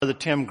Brother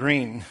Tim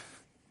Green,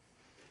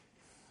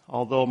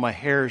 although my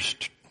hair's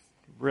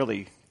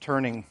really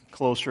turning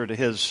closer to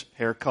his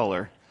hair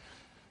color.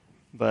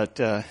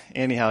 But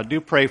anyhow, do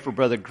pray for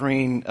Brother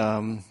Green.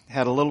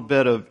 Had a little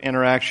bit of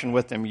interaction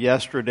with him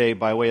yesterday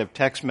by way of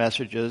text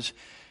messages,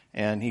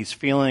 and he's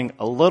feeling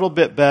a little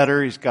bit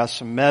better. He's got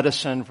some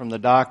medicine from the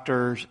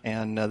doctors,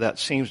 and that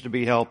seems to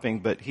be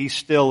helping, but he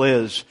still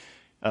is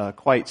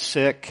quite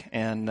sick,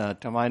 and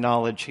to my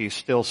knowledge, he's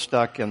still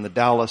stuck in the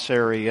Dallas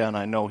area, and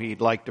I know he'd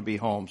like to be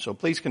home. So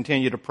please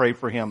continue to pray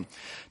for him.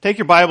 Take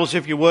your Bibles,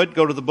 if you would,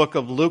 go to the book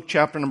of Luke,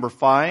 chapter number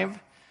 5.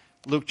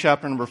 Luke,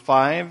 chapter number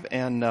 5,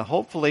 and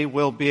hopefully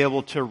we'll be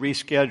able to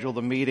reschedule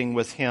the meeting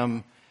with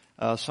him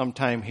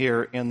sometime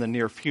here in the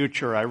near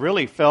future. I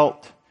really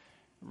felt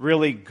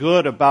really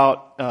good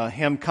about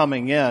him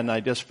coming in.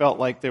 I just felt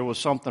like there was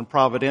something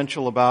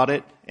providential about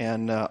it,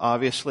 and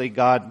obviously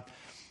God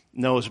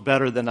knows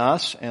better than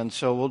us, and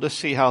so we'll just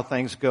see how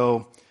things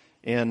go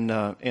in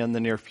the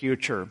near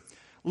future.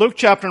 Luke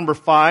chapter number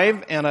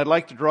 5, and I'd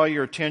like to draw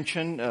your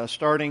attention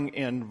starting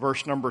in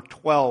verse number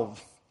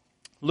 12.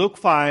 Luke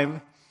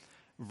 5,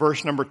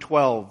 verse number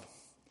 12.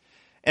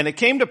 And it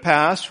came to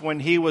pass when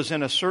he was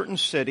in a certain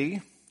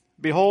city,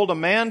 behold, a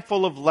man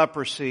full of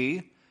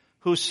leprosy,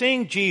 who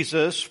seeing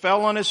Jesus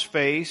fell on his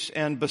face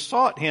and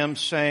besought him,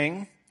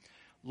 saying,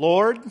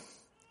 Lord,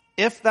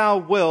 if thou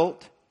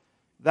wilt,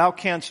 thou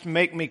canst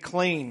make me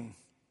clean.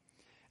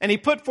 And he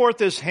put forth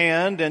his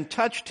hand and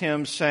touched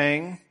him,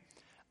 saying,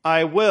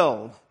 I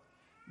will,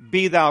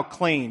 be thou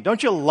clean.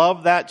 Don't you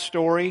love that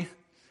story?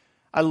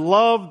 I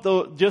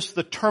love just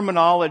the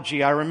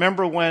terminology. I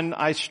remember when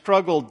I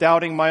struggled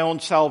doubting my own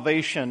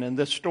salvation, and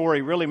this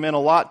story really meant a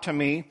lot to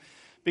me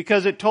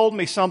because it told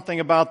me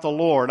something about the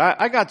Lord.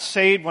 I got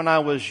saved when I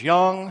was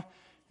young.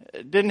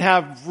 Didn't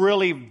have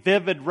really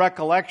vivid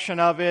recollection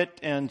of it,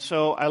 and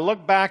so I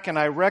look back and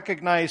I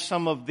recognize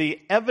some of the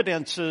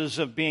evidences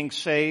of being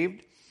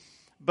saved,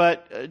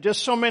 but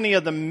just so many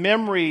of the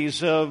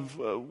memories of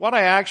what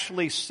I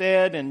actually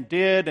said and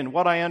did and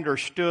what I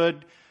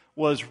understood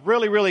was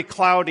really, really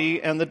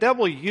cloudy, and the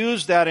devil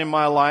used that in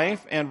my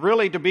life, and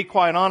really, to be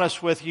quite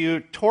honest with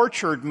you,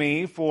 tortured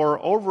me for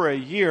over a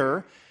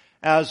year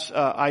as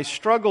I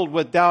struggled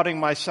with doubting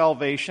my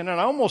salvation, and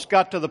I almost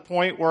got to the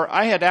point where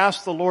I had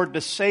asked the Lord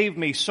to save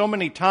me so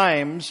many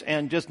times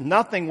and just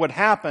nothing would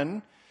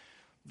happen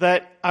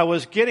that I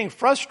was getting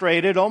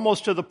frustrated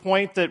almost to the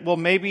point that, well,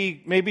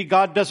 maybe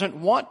God doesn't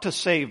want to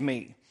save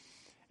me.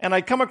 And I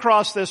come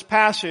across this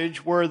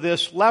passage where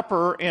this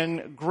leper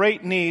in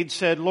great need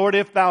said, Lord,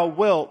 if thou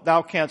wilt,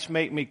 thou canst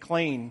make me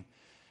clean.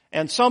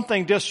 And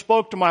something just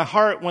spoke to my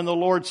heart when the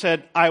Lord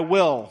said, I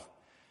will.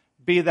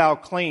 Be thou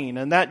clean.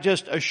 And that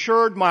just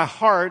assured my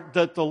heart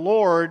that the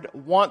Lord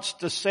wants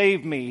to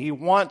save me. He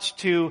wants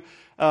to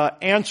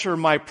answer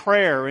my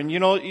prayer. And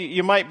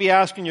you might be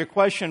asking your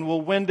question, well,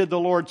 when did the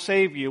Lord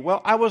save you?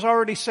 Well, I was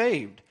already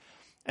saved.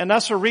 And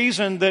that's a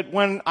reason that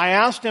when I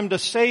asked Him to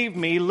save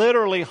me,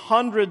 literally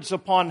hundreds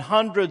upon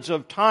hundreds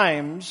of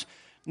times,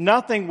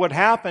 nothing would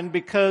happen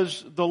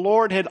because the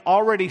Lord had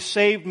already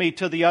saved me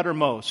to the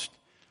uttermost.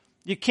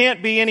 You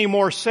can't be any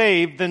more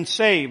saved than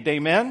saved.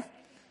 Amen?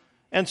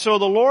 And so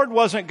the Lord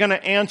wasn't going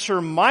to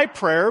answer my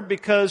prayer,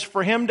 because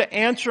for Him to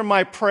answer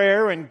my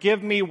prayer and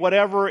give me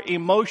whatever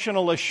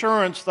emotional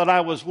assurance that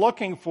I was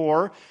looking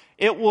for,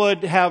 it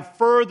would have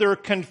further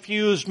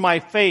confused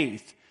my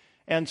faith.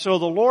 And so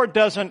the Lord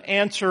doesn't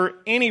answer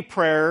any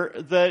prayer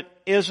that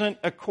isn't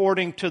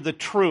according to the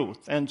truth.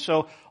 And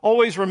so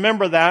always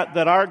remember that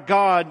our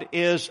God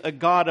is a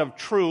God of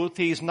truth.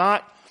 He's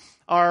not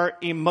our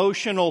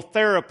emotional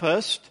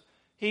therapist.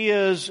 He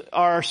is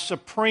our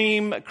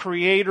supreme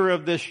creator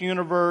of this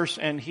universe,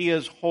 and He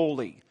is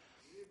holy.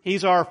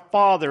 He's our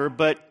Father,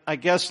 but I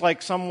guess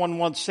like someone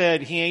once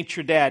said, He ain't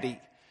your daddy.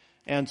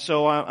 And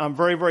so I'm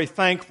very, very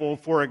thankful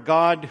for a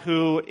God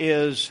who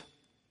is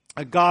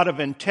a God of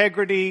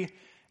integrity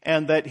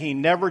and that He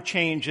never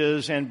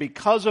changes. And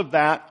because of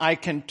that, I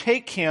can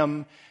take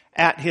Him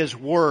at His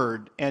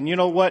word. And you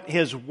know what?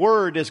 His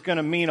word is going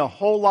to mean a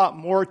whole lot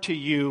more to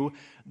you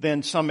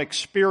than some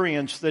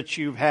experience that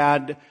you've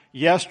had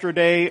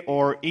yesterday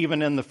or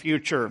even in the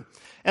future.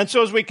 And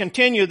so as we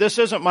continue, this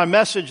isn't my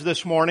message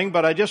this morning,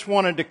 but I just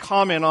wanted to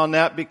comment on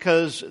that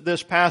because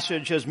this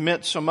passage has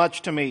meant so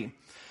much to me.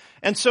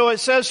 And so it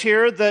says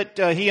here that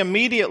he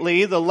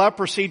immediately, the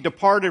leprosy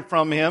departed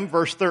from him,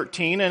 verse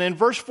 13. And in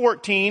verse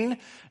 14,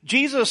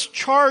 Jesus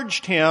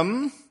charged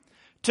him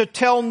to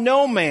tell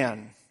no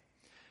man,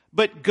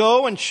 but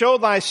go and show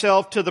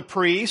thyself to the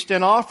priest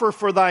and offer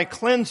for thy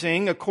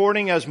cleansing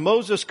according as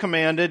Moses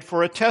commanded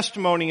for a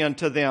testimony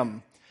unto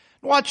them.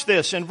 Watch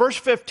this. In verse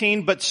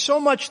 15, but so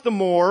much the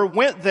more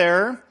went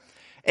there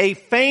a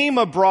fame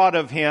abroad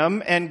of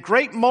him, and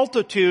great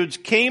multitudes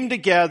came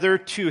together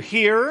to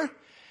hear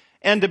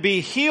and to be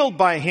healed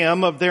by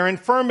him of their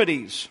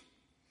infirmities.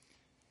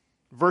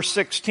 Verse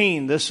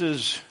 16, this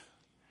is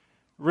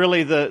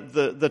really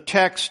the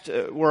text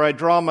where I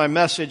draw my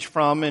message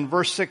from. In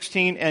verse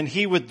 16, and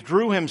he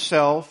withdrew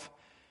himself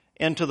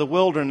into the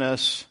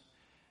wilderness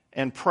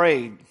and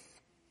prayed.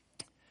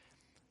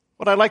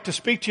 What I'd like to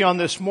speak to you on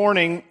this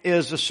morning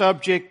is a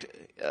subject,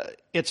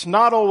 it's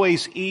not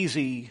always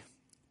easy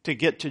to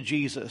get to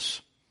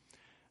Jesus.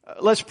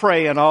 Let's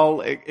pray and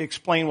I'll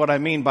explain what I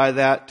mean by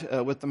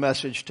that with the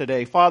message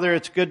today. Father,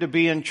 it's good to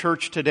be in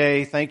church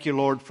today. Thank you,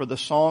 Lord, for the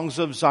songs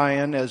of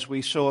Zion, as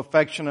we so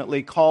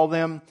affectionately call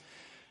them,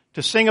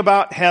 to sing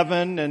about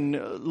heaven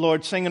and,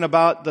 Lord, singing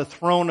about the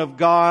throne of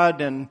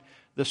God and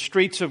the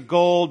streets of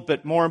gold,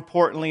 but more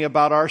importantly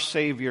about our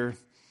Savior.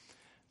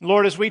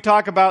 Lord, as we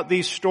talk about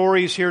these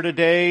stories here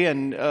today,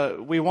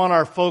 and we want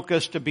our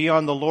focus to be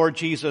on the Lord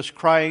Jesus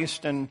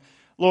Christ, and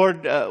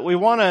Lord, we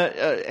want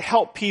to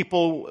help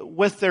people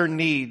with their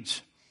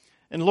needs.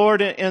 And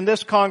Lord, in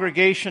this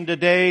congregation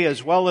today,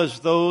 as well as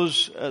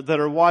those that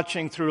are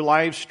watching through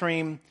live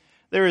stream,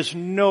 there is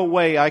no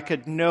way I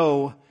could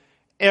know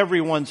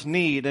everyone's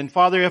need. And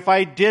Father, if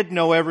I did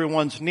know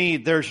everyone's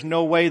need, there's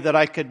no way that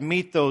I could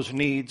meet those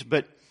needs.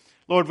 But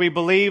Lord, we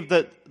believe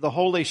that the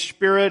Holy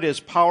Spirit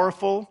is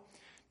powerful.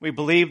 We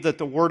believe that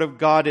the Word of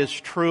God is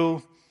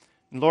true.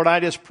 And Lord, I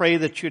just pray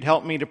that you'd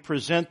help me to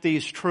present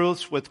these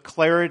truths with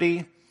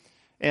clarity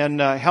and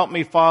help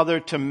me,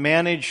 Father, to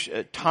manage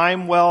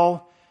time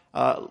well.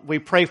 We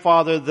pray,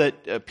 Father,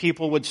 that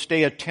people would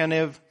stay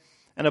attentive.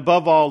 And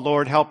above all,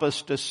 Lord, help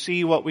us to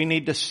see what we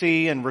need to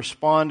see and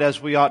respond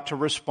as we ought to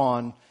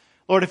respond.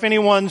 Lord, if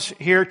anyone's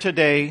here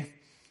today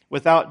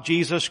without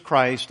Jesus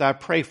Christ, I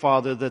pray,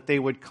 Father, that they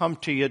would come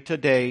to you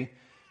today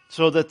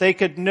so that they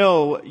could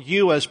know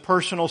you as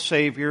personal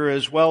Savior,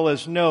 as well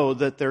as know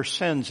that their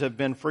sins have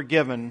been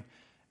forgiven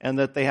and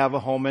that they have a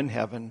home in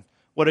heaven.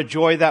 What a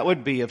joy that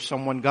would be if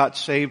someone got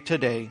saved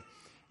today.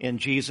 In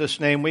Jesus'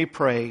 name we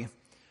pray.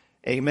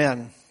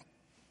 Amen.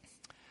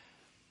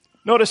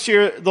 Notice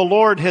here, the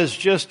Lord has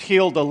just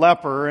healed a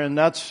leper, and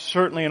that's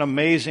certainly an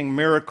amazing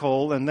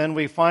miracle. And then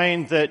we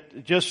find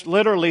that just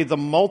literally the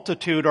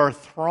multitude are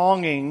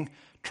thronging,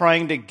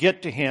 trying to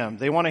get to him.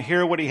 They want to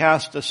hear what he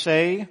has to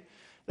say.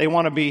 They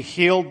want to be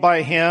healed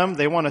by him.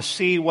 They want to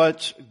see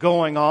what's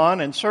going on.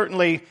 And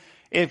certainly,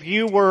 if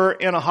you were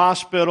in a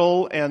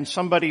hospital and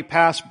somebody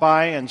passed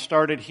by and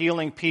started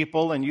healing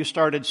people and you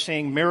started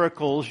seeing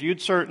miracles,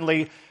 you'd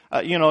certainly,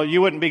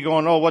 you wouldn't be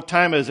going, oh, what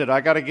time is it?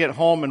 I got to get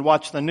home and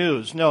watch the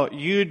news. No,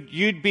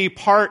 you'd be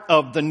part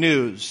of the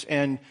news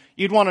and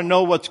you'd want to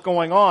know what's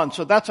going on.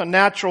 So that's a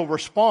natural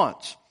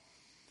response.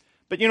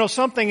 But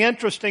something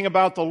interesting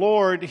about the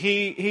Lord,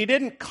 He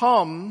didn't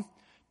come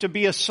to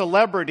be a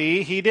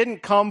celebrity. He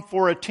didn't come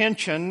for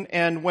attention.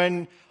 And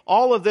when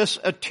all of this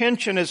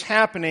attention is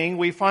happening,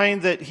 we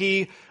find that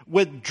he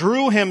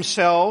withdrew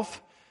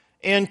himself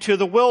into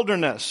the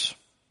wilderness.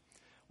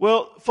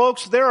 Well,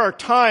 folks, there are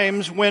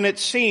times when it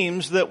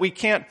seems that we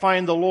can't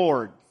find the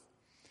Lord.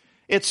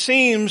 It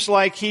seems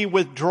like he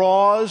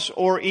withdraws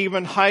or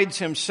even hides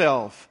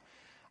himself.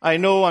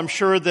 I'm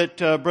sure that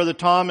Brother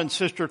Tom and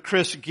Sister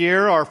Chris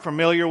Gear are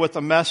familiar with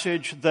a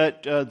message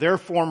that their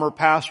former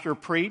pastor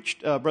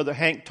preached, Brother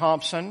Hank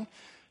Thompson.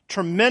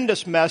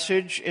 Tremendous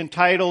message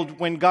entitled,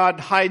 When God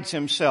Hides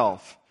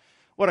Himself.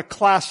 What a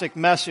classic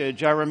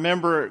message. I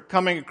remember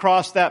coming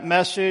across that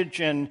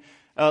message and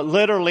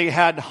literally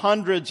had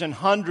hundreds and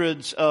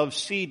hundreds of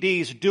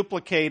CDs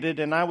duplicated,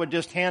 and I would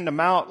just hand them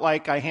out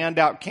like I hand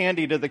out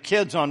candy to the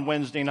kids on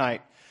Wednesday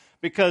night.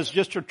 Because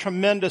just a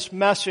tremendous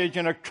message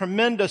and a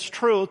tremendous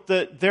truth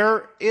that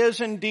there is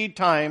indeed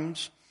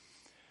times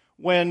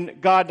when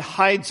God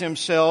hides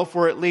himself,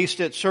 or at least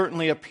it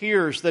certainly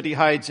appears that he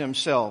hides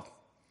himself.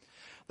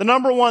 The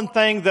number one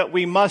thing that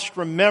we must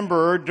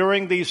remember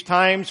during these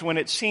times when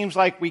it seems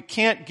like we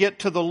can't get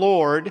to the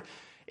Lord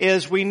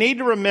is we need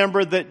to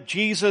remember that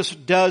Jesus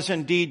does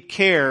indeed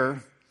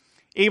care,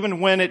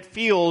 even when it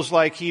feels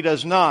like he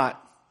does not.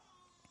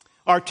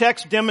 Our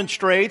text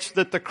demonstrates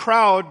that the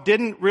crowd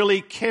didn't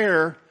really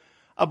care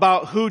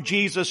about who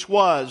Jesus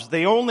was.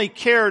 They only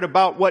cared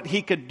about what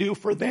he could do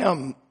for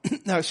them.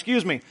 Now,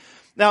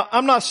 Now,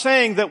 I'm not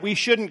saying that we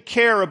shouldn't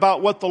care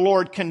about what the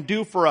Lord can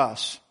do for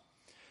us.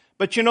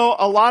 But a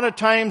lot of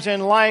times in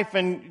life,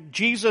 and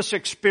Jesus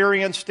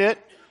experienced it,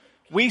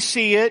 we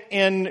see it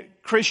in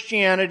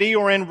Christianity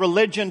or in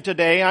religion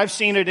today. I've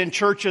seen it in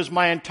churches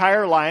my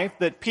entire life,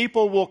 that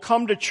people will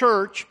come to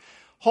church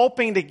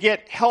hoping to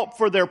get help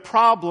for their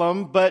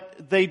problem,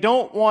 but they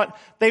want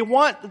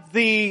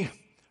the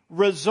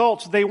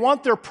results. They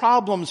want their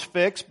problems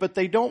fixed, but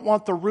they don't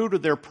want the root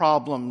of their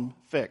problem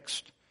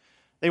fixed.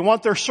 They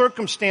want their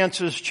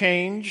circumstances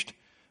changed,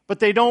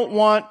 but they don't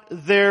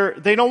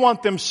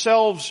want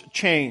themselves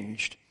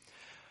changed.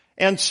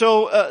 And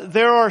so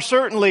there are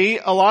certainly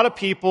a lot of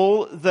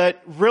people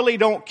that really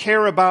don't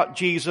care about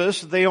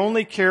Jesus. They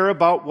only care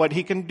about what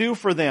he can do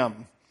for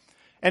them.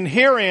 And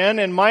herein,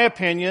 in my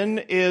opinion,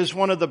 is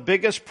one of the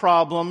biggest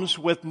problems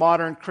with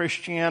modern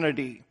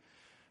Christianity.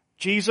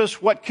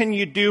 Jesus, what can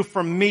you do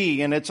for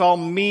me? And it's all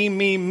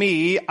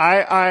me,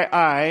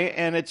 I,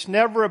 and it's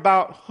never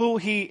about who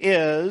he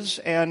is.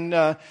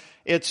 And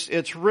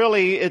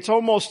it's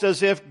almost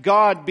as if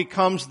God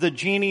becomes the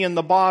genie in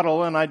the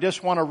bottle, and I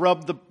just want to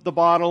rub the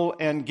bottle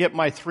and get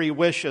my 3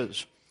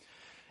 wishes.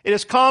 It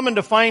is common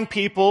to find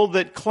people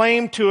that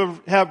claim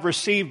to have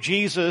received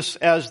Jesus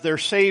as their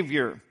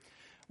Savior.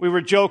 We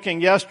were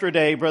joking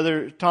yesterday,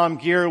 Brother Tom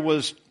Gear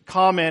was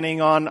commenting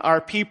on our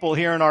people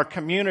here in our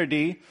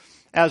community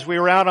as we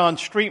were out on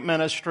street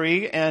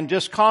ministry and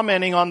just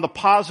commenting on the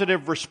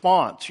positive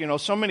response. You know,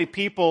 so many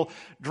people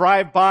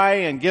drive by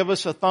and give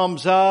us a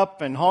thumbs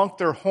up and honk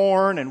their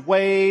horn and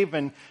wave,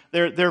 and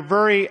they're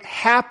very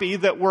happy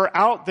that we're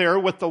out there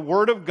with the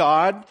Word of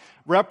God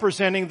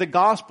representing the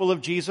gospel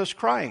of Jesus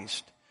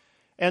Christ.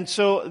 And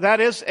so that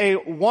is a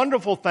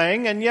wonderful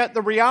thing, and yet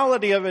the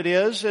reality of it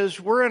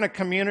is we're in a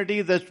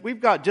community that we've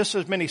got just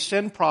as many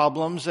sin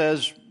problems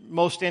as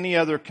most any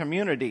other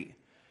community.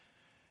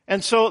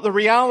 And so the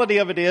reality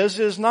of it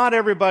is not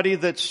everybody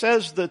that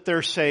says that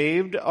they're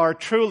saved are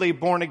truly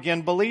born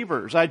again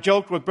believers. I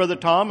joked with Brother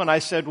Tom and I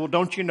said, well,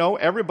 don't you know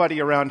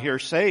everybody around here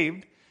is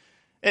saved?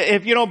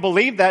 If you don't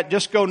believe that,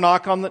 just go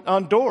knock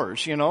on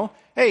doors, you know.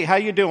 Hey, how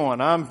you doing?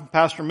 I'm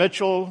Pastor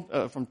Mitchell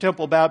from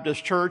Temple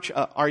Baptist Church.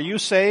 Are you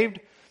saved?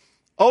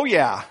 Oh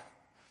yeah.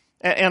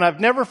 And I've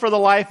never for the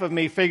life of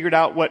me figured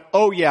out what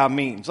oh yeah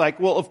means. Like,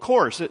 well, of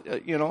course,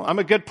 you know, I'm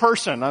a good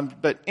person.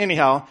 But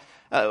anyhow,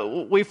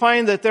 we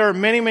find that there are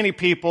many, many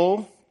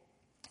people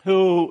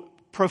who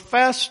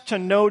profess to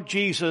know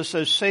Jesus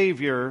as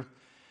Savior,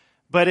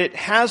 but it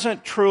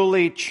hasn't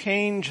truly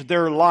changed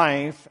their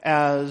life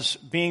as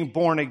being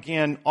born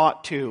again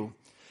ought to.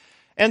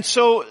 And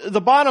so the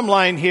bottom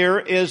line here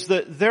is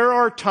that there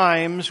are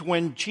times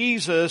when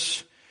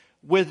Jesus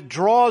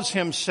withdraws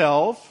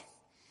himself,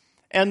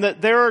 and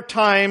that there are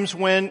times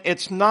when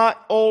it's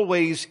not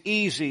always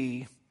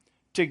easy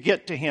to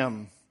get to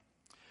him.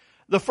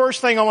 The first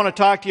thing I want to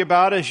talk to you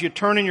about as you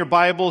turn in your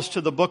Bibles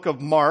to the book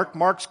of Mark,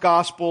 Mark's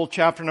Gospel,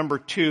 chapter number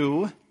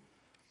 2,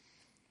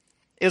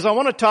 is I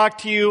want to talk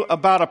to you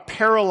about a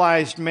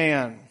paralyzed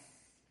man.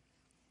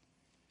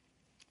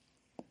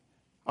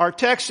 Our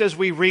text as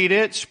we read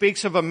it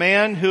speaks of a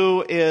man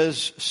who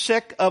is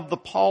sick of the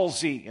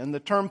palsy, and the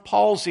term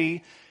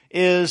palsy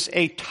is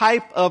a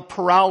type of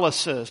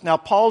paralysis. Now,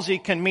 palsy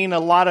can mean a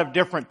lot of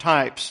different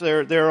types.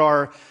 There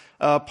are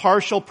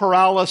partial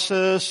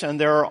paralysis, and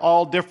there are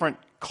all different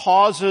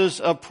causes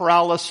of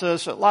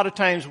paralysis. A lot of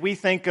times we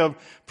think of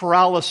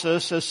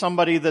paralysis as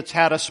somebody that's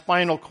had a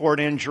spinal cord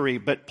injury,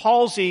 but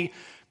palsy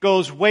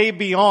goes way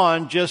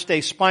beyond just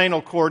a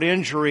spinal cord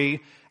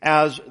injury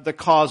as the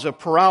cause of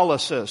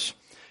paralysis.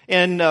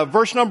 In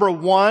verse number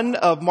 1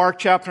 of Mark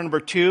chapter number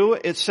 2,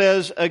 it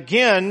says,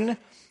 "Again,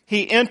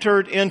 he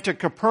entered into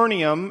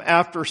Capernaum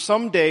after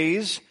some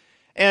days,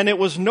 and it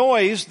was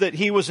noised that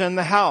he was in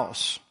the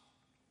house.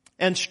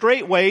 And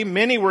straightway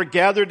many were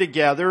gathered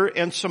together,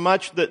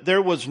 insomuch that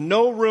there was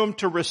no room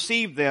to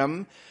receive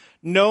them,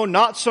 no,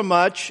 not so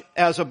much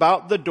as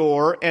about the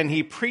door, and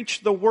he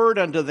preached the word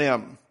unto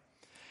them.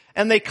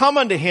 And they come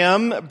unto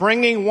him,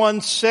 bringing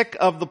one sick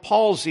of the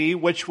palsy,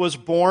 which was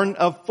born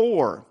of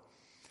 4.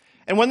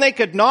 And when they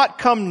could not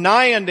come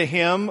nigh unto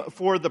him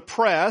for the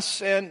press,"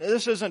 and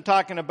this isn't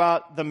talking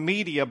about the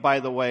media,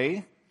 by the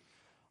way,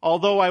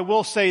 although I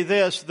will say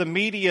this, the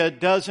media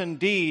does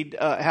indeed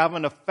have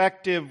an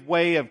effective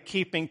way of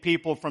keeping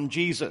people from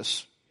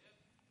Jesus.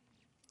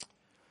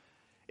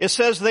 It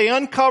says, "They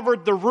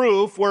uncovered the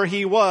roof where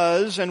he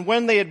was, and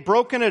when they had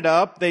broken it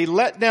up, they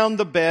let down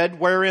the bed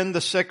wherein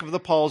the sick of the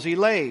palsy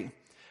lay.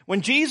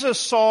 When Jesus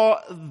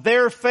saw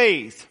their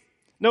faith,"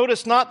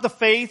 notice not the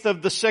faith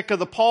of the sick of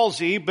the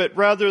palsy, but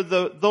rather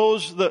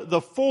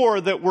the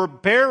 4 that were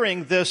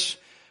bearing this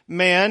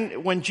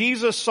man. "When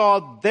Jesus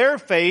saw their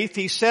faith,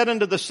 he said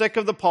unto the sick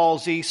of the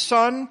palsy,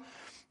 Son,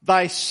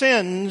 thy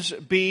sins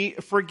be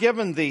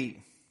forgiven thee."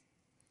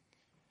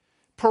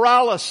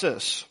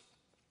 Paralysis.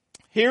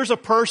 Here's a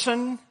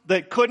person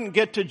that couldn't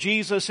get to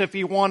Jesus if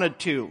he wanted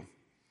to.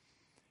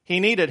 He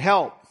needed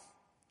help.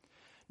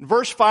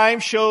 Verse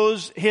 5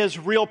 shows his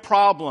real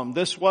problem.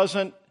 This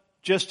wasn't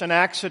just an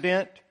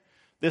accident.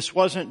 This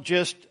wasn't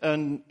just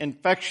an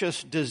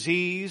infectious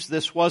disease.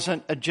 This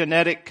wasn't a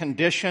genetic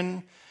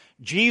condition.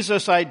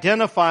 Jesus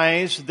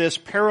identifies this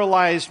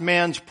paralyzed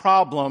man's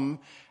problem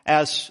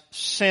as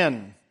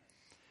sin.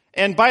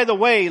 And by the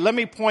way, let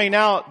me point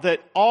out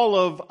that all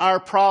of our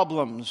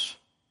problems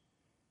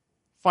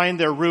find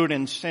their root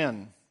in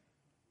sin.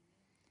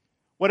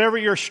 Whatever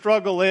your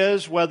struggle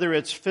is, whether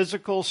it's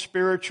physical,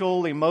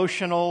 spiritual,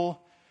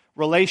 emotional,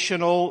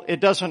 relational, it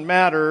doesn't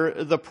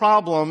matter. The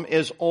problem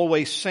is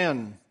always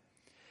sin.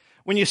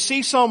 When you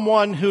see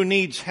someone who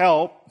needs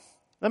help,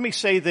 let me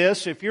say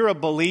this, if you're a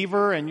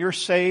believer and you're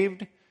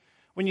saved,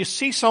 when you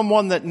see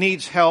someone that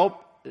needs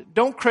help,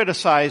 don't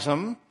criticize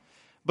them,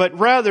 but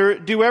rather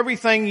do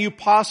everything you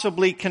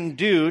possibly can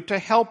do to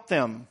help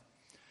them.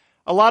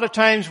 A lot of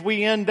times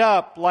we end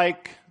up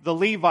like the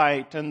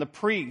Levite and the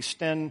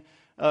priest, and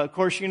of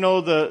course, you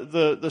know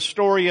the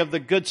story of the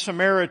Good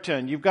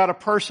Samaritan. You've got a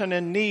person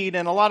in need,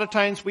 and a lot of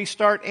times we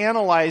start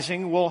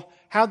analyzing, well,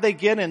 how'd they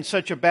get in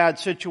such a bad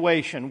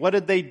situation? What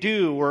did they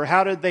do, or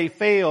how did they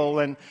fail?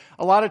 And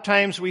a lot of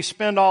times we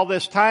spend all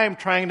this time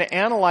trying to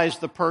analyze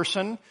the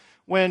person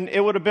when it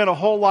would have been a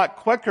whole lot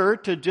quicker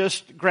to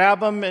just grab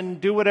them and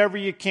do whatever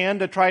you can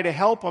to try to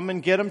help them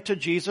and get them to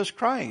Jesus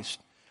Christ.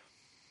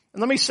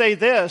 And let me say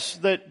this,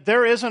 that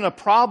there isn't a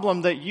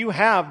problem that you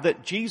have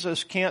that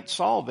Jesus can't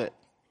solve it.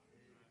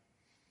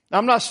 Now,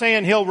 I'm not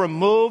saying He'll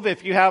remove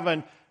if you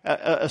have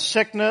a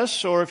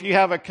sickness or if you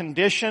have a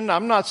condition.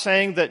 I'm not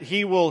saying that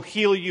He will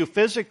heal you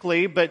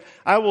physically, but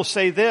I will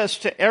say this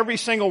to every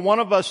single one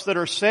of us that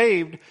are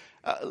saved,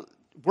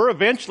 we're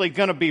eventually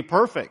going to be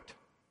perfect.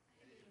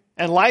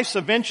 And life's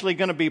eventually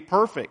going to be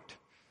perfect.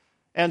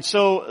 And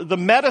so the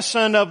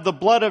medicine of the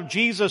blood of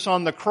Jesus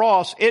on the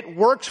cross, it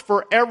works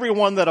for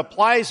everyone that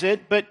applies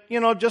it, but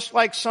just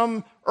like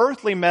some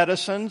earthly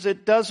medicines,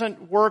 it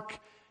doesn't work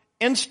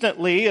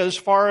instantly as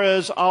far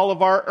as all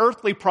of our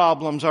earthly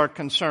problems are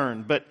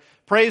concerned. But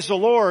praise the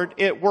Lord,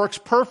 it works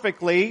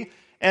perfectly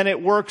and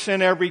it works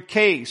in every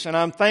case. And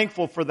I'm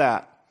thankful for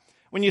that.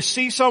 When you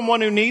see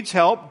someone who needs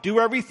help, do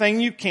everything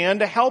you can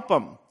to help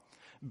them.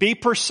 Be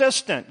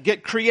persistent.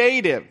 Get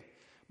creative.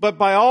 But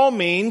by all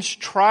means,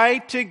 try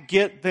to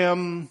get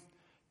them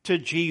to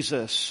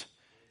Jesus.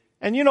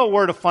 And you know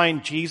where to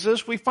find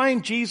Jesus. We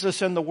find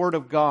Jesus in the Word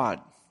of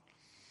God.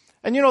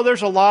 And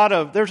there's a lot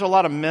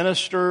of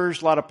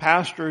ministers, a lot of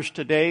pastors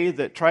today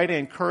that try to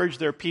encourage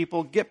their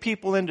people, get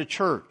people into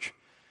church.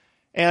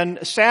 And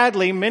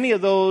sadly, many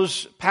of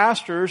those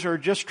pastors are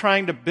just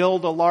trying to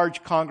build a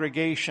large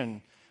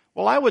congregation.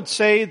 Well, I would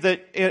say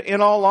that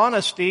in all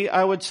honesty,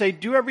 I would say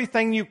do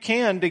everything you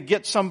can to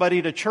get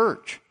somebody to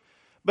church.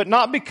 But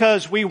not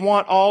because we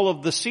want all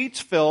of the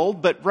seats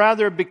filled, but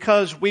rather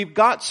because we've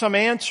got some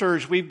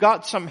answers, we've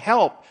got some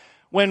help.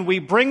 When we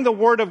bring the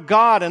Word of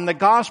God and the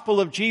gospel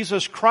of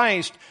Jesus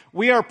Christ,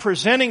 we are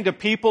presenting to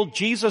people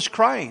Jesus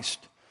Christ.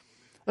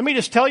 Let me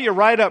just tell you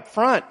right up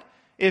front,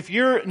 if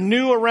you're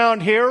new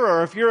around here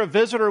or if you're a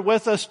visitor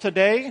with us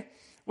today,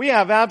 we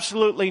have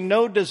absolutely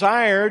no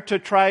desire to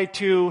try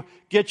to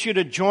get you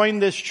to join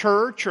this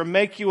church or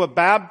make you a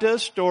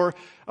Baptist or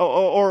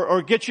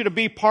get you to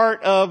be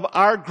part of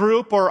our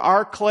group or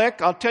our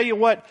clique. I'll tell you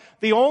what,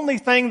 the only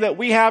thing that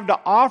we have to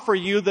offer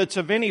you that's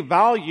of any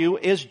value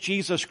is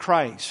Jesus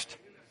Christ.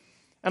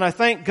 And I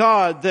thank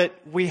God that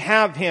we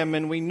have Him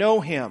and we know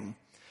Him.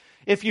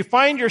 If you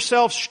find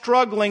yourself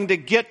struggling to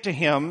get to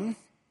Him,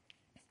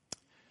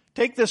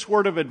 take this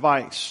word of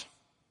advice.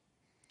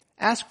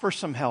 Ask for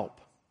some help.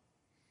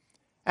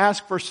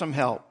 Ask for some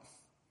help.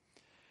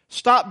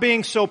 Stop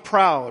being so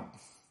proud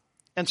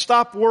and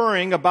stop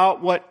worrying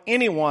about what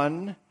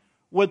anyone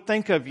would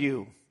think of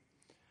you.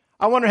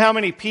 I wonder how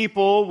many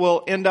people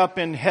will end up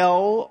in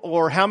hell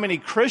or how many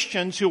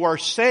Christians who are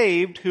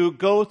saved who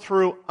go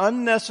through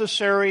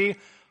unnecessary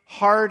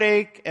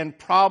heartache and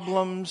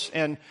problems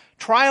and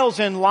trials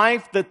in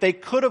life that they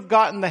could have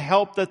gotten the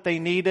help that they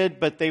needed,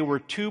 but they were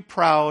too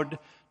proud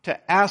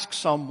to ask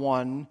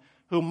someone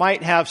who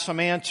might have some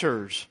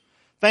answers.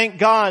 Thank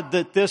God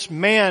that this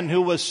man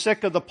who was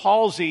sick of the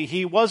palsy,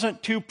 he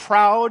wasn't too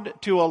proud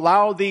to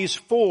allow these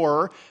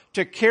four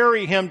to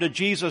carry him to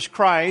Jesus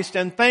Christ.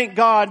 And thank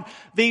God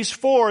these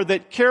four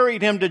that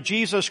carried him to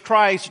Jesus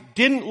Christ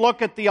didn't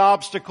look at the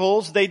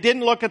obstacles. They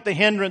didn't look at the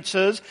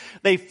hindrances.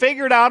 They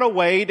figured out a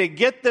way to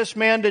get this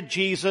man to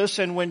Jesus.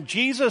 And when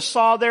Jesus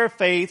saw their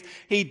faith,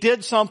 He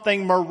did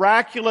something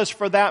miraculous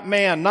for that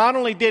man. Not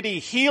only did He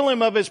heal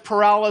him of his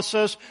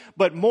paralysis,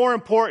 but more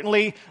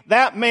importantly,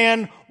 that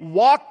man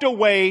walked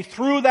away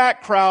through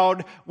that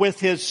crowd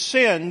with his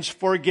sins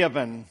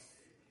forgiven.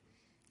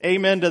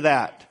 Amen to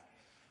that.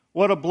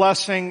 What a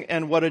blessing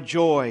and what a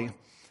joy.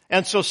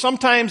 And so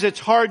sometimes it's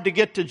hard to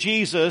get to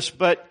Jesus,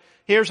 but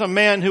here's a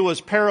man who was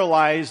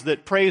paralyzed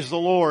that, praise the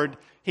Lord,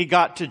 he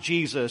got to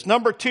Jesus.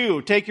 Number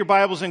 2, take your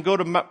Bibles and go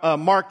to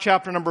Mark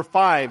chapter number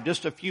 5,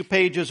 just a few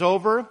pages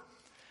over.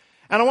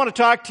 And I want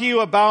to talk to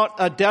you about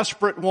a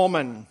desperate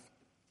woman.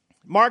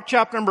 Mark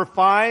chapter number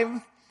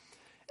 5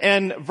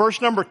 and verse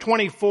number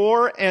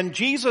 24, and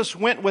Jesus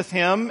went with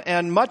him,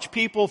 and much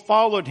people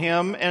followed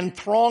him and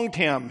thronged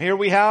him. Here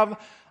we have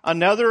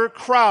another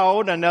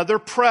crowd, another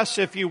press,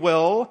 if you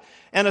will,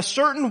 and a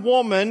certain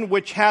woman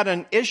which had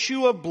an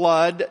issue of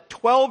blood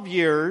 12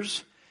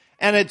 years,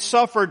 and had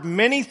suffered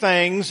many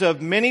things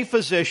of many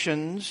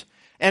physicians,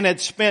 and had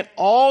spent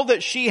all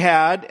that she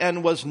had,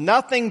 and was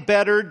nothing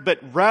bettered, but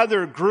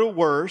rather grew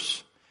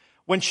worse,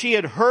 when she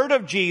had heard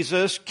of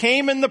Jesus,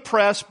 came in the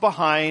press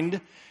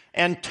behind,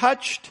 and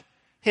touched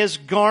His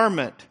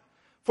garment.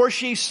 For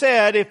she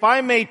said, if I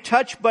may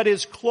touch but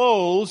His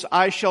clothes,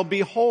 I shall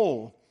be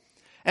whole.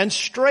 And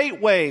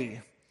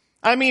straightway,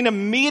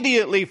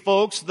 immediately,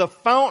 folks, the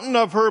fountain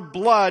of her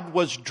blood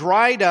was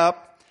dried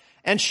up,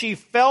 and she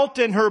felt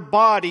in her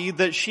body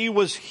that she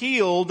was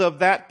healed of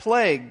that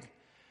plague.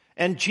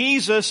 And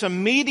Jesus,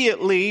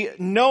 immediately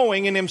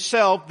knowing in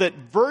Himself that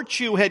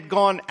virtue had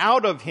gone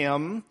out of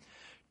him,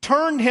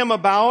 turned him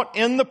about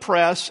in the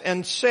press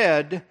and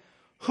said,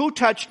 who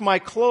touched my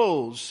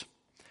clothes?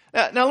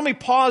 Now let me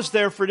pause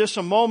there for just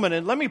a moment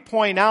and let me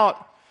point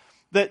out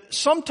that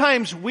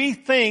sometimes we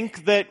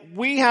think that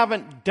we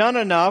haven't done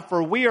enough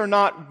or we are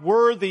not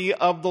worthy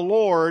of the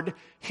Lord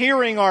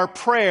hearing our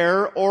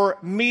prayer or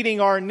meeting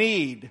our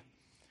need.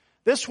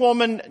 This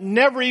woman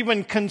never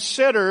even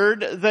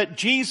considered that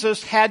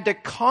Jesus had to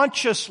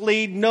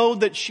consciously know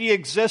that she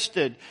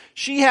existed.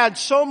 She had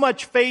so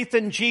much faith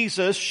in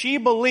Jesus, she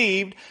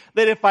believed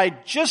that if I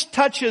just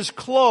touch His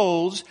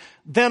clothes,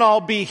 then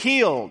I'll be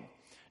healed.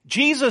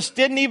 Jesus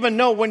didn't even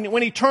know.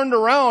 When He turned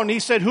around,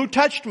 He said, "Who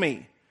touched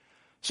me?"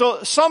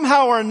 So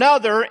somehow or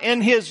another,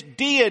 in His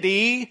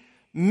deity,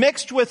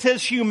 mixed with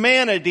His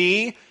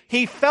humanity,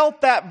 He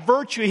felt that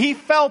virtue. He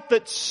felt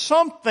that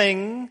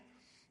something,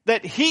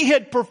 that He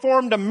had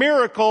performed a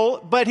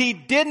miracle, but He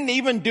didn't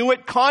even do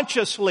it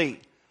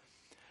consciously.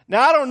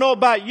 Now, I don't know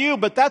about you,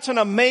 but that's an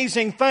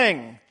amazing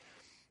thing.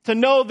 To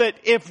know that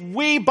if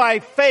we by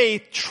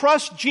faith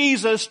trust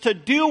Jesus to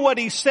do what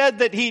He said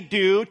that He'd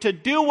do, to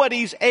do what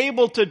He's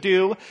able to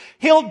do,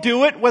 He'll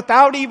do it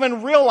without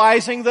even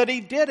realizing that He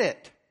did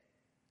it.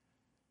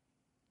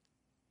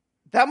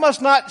 That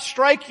must not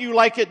strike you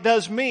like it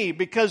does me,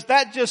 because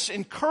that just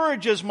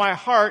encourages my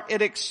heart.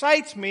 It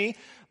excites me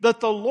that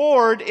the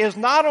Lord is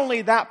not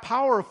only that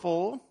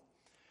powerful,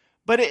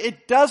 but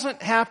it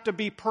doesn't have to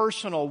be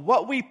personal.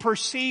 What we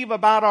perceive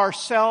about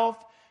ourselves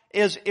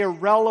is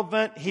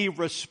irrelevant. He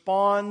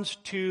responds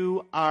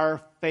to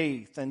our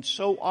faith. And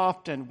so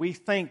often we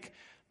think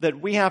that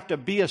we have to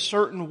be a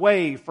certain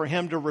way for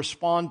Him to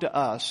respond to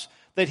us,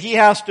 that He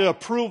has to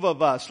approve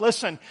of us.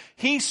 Listen,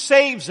 He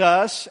saves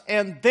us,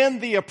 and then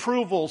the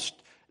approvals,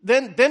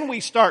 then we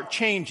start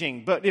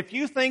changing. But if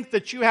you think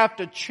that you have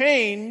to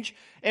change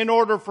in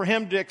order for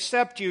Him to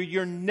accept you,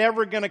 you're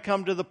never going to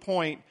come to the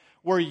point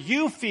where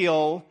you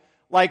feel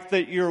like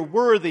that you're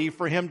worthy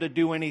for Him to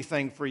do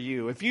anything for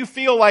you. If you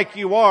feel like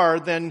you are,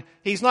 then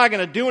He's not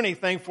going to do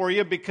anything for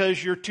you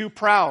because you're too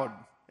proud.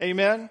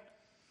 Amen?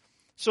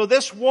 So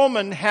this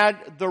woman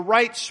had the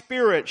right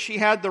spirit. She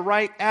had the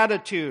right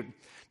attitude.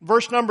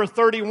 Verse number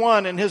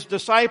 31, and His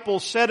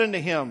disciples said unto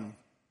Him,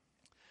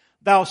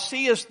 Thou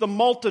seest the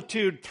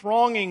multitude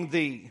thronging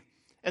Thee,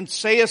 and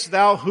sayest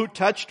Thou, Who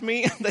touched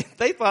me?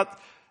 They thought,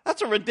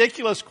 that's a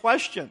ridiculous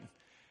question.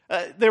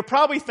 They're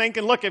probably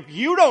thinking, look, if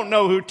you don't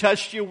know who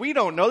touched you, we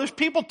don't know. There's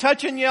people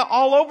touching you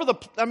all over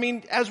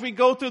as we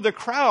go through the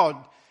crowd.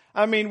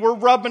 We're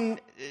rubbing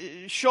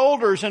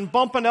shoulders and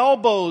bumping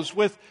elbows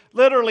with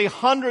literally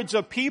hundreds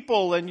of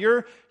people, and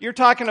you're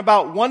talking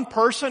about one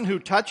person who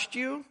touched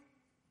you?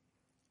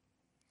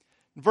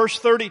 Verse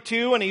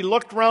 32, and He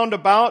looked round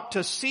about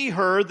to see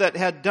her that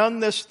had done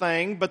this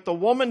thing, but the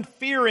woman,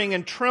 fearing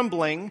and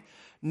trembling,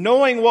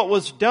 knowing what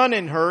was done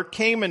in her,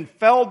 came and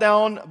fell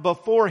down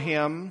before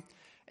Him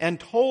and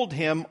told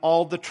Him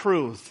all the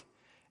truth.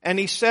 And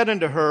He said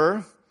unto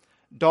her,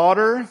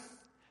 Daughter,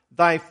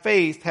 thy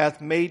faith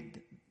hath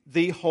made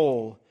thee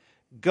whole.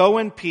 Go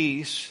in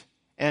peace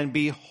and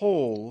be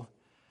whole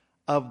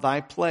of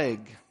thy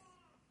plague.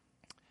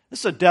 This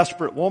is a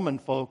desperate woman,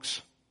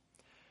 folks.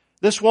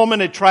 This woman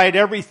had tried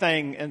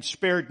everything and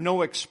spared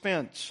no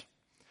expense.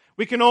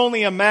 We can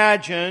only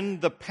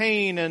imagine the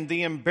pain and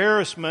the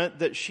embarrassment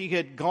that she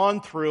had gone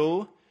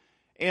through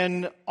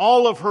in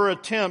all of her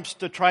attempts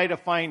to try to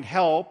find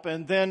help,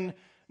 and then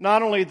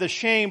not only the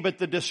shame but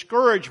the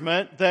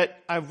discouragement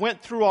that I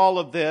went through all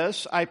of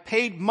this. I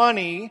paid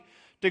money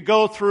to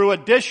go through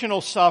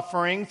additional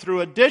suffering,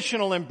 through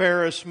additional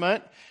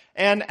embarrassment,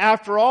 and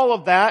after all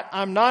of that,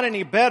 I'm not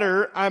any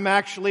better, I'm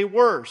actually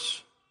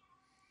worse.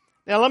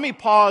 Now let me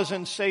pause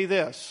and say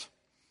this,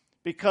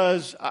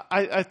 because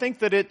I think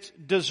that it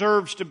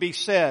deserves to be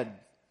said.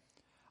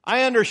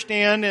 I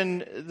understand in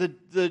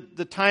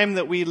the time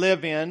that we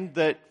live in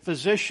that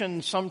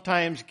physicians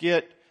sometimes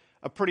get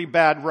a pretty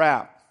bad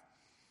rap.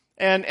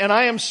 And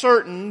I am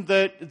certain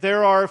that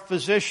there are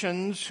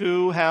physicians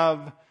who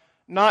have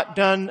not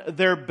done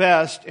their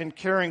best in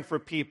caring for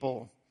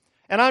people.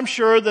 And I'm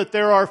sure that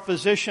there are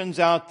physicians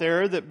out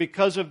there that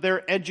because of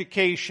their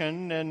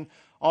education and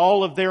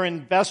all of their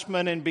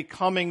investment in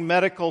becoming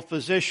medical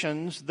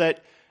physicians,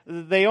 that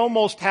they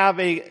almost have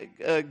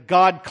a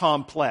God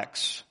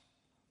complex.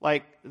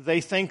 Like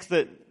they think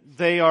that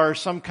they are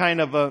some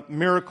kind of a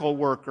miracle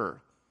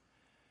worker.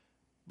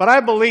 But I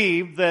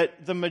believe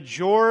that the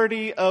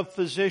majority of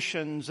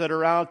physicians that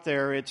are out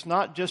there, it's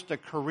not just a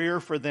career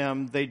for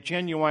them, they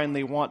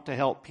genuinely want to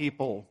help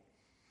people.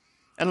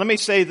 And let me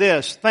say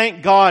this,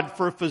 thank God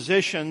for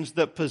physicians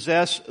that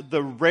possess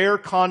the rare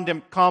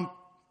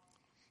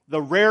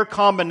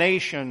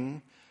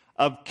combination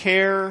of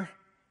care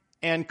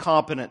and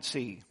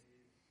competency.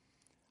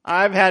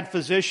 I've had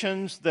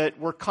physicians that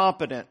were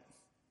competent,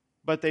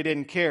 but they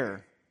didn't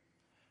care.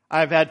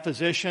 I've had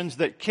physicians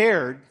that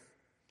cared,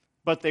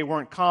 but they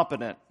weren't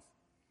competent.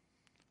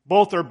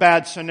 Both are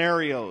bad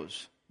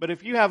scenarios. But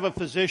if you have a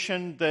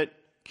physician that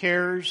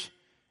cares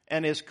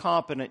and is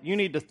competent, you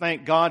need to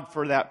thank God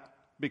for that,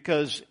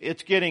 because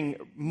it's getting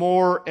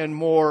more and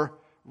more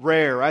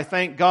rare. I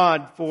thank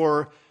God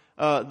for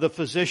the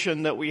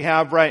physician that we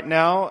have right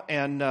now,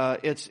 and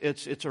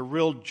it's a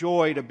real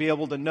joy to be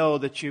able to know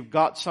that you've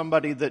got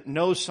somebody that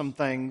knows some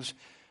things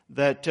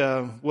that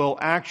will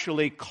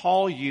actually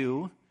call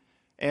you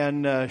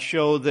and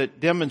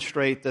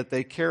demonstrate that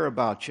they care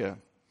about you.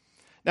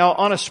 Now,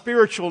 on a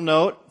spiritual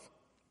note,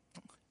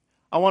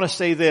 I want to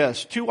say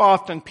this. Too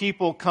often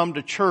people come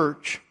to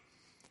church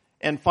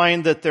and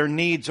find that their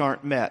needs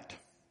aren't met.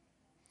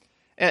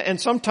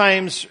 And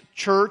sometimes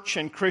church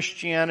and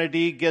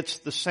Christianity gets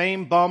the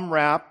same bum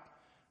rap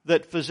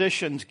that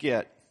physicians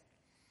get.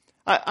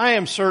 I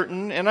am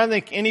certain, and I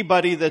think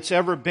anybody that's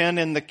ever been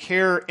in the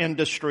care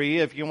industry,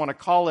 if you want to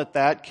call it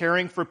that,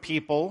 caring for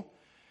people,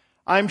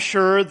 I'm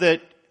sure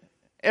that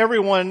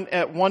everyone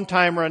at one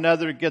time or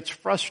another gets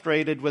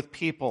frustrated with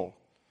people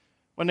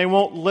when they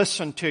won't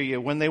listen to you,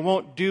 when they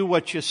won't do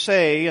what you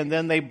say, and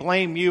then they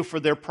blame you for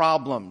their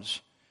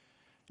problems.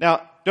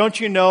 Now, don't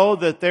you know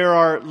that there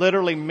are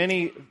literally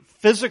many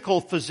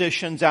physical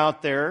physicians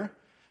out there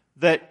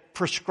that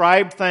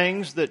prescribe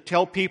things, that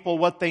tell people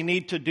what they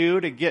need to do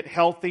to get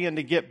healthy and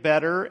to get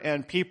better,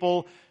 and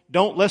people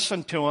don't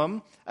listen to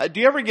them? Do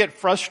you ever get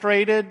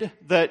frustrated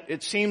that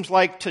it seems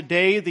like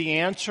today the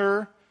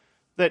answer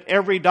that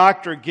every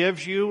doctor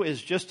gives you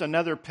is just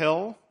another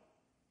pill?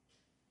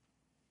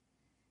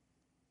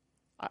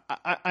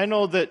 I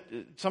know that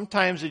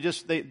sometimes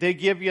they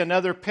give you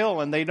another pill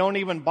and they don't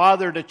even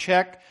bother to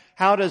check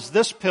how does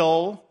this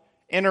pill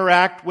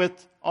interact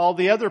with all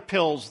the other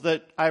pills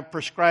that I've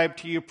prescribed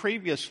to you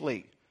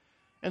previously.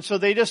 And so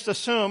they just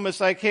assume it's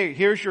like, hey,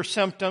 here's your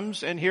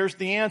symptoms and here's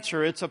the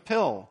answer. It's a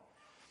pill.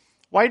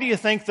 Why do you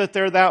think that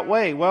they're that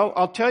way? Well,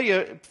 I'll tell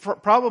you,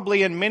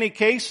 probably in many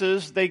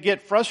cases they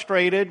get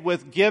frustrated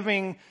with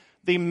giving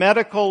the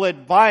medical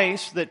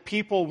advice that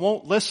people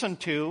won't listen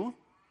to.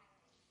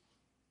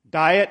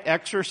 Diet,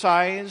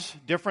 exercise,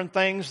 different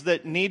things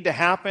that need to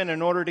happen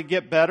in order to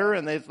get better.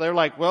 And they're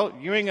like, well,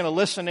 you ain't going to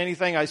listen to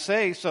anything I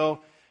say,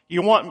 so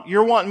you're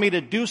wanting me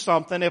to do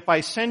something. If I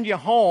send you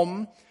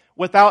home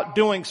without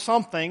doing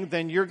something,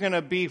 then you're going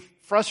to be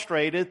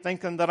frustrated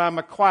thinking that I'm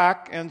a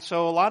quack. And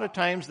so a lot of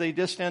times they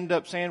just end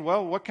up saying,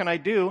 well, what can I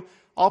do?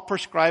 I'll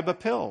prescribe a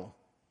pill.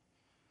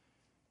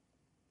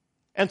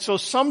 And so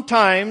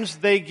sometimes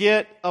they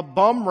get a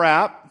bum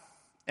rap,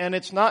 and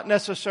it's not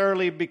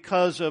necessarily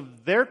because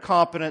of their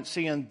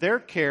competency and their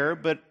care,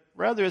 but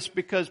rather it's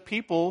because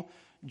people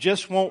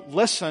just won't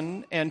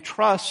listen and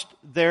trust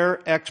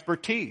their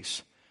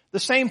expertise. The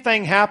same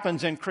thing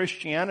happens in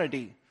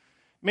Christianity.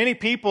 Many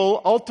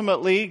people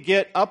ultimately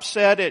get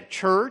upset at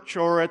church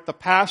or at the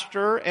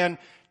pastor, and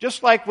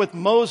just like with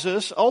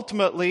Moses,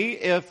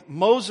 ultimately, if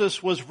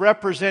Moses was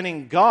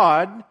representing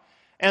God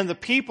and the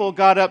people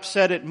got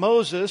upset at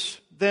Moses,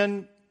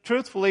 then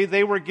truthfully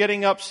they were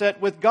getting upset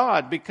with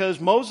God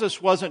because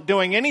Moses wasn't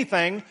doing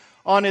anything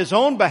on his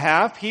own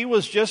behalf. He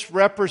was just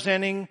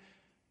representing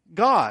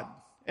God.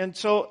 And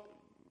so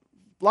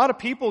a lot of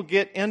people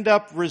end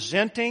up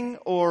resenting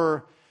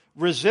or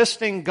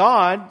resisting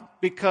God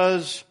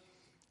because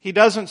He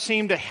doesn't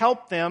seem to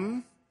help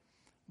them.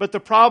 But the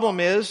problem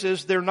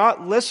is they're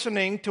not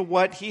listening to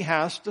what He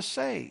has to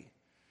say.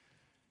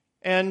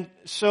 And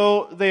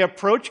so they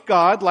approach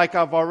God, like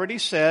I've already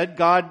said,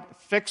 God,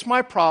 fix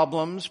my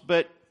problems,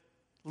 but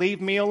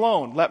leave me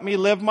alone. Let me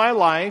live my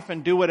life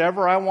and do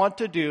whatever I want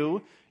to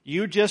do.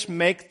 You just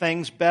make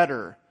things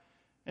better.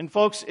 And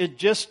folks, it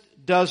just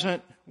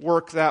doesn't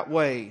work that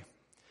way.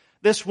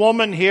 This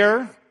woman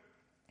here,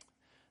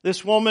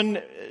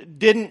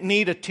 didn't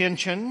need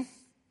attention.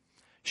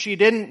 She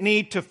didn't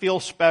need to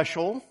feel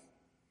special.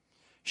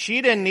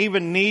 She didn't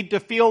even need to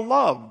feel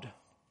loved.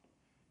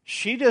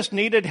 She just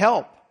needed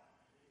help.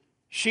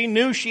 She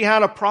knew she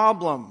had a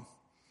problem.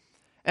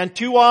 And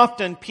too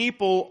often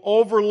people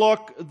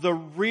overlook the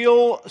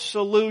real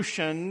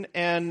solution,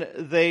 and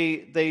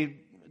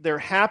they're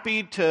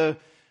happy to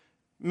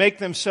make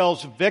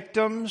themselves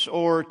victims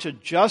or to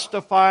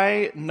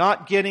justify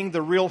not getting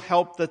the real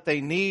help that they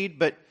need.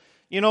 But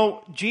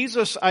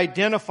Jesus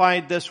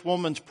identified this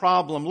woman's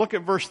problem. Look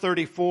at verse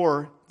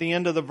 34, the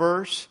end of the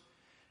verse.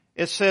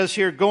 It says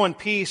here, go in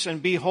peace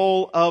and be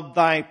whole of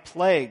thy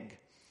plague.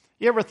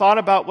 You ever thought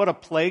about what a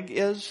plague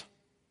is?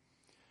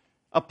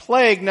 A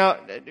plague, now,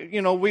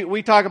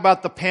 we talk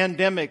about the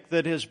pandemic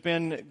that has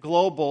been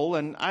global,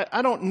 and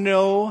I don't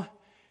know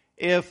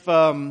if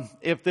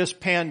this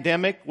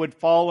pandemic would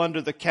fall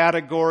under the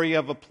category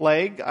of a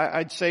plague.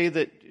 I'd say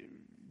that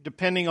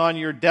depending on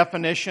your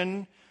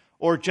definition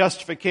or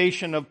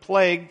justification of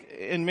plague,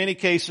 in many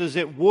cases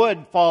it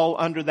would fall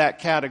under that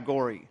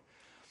category.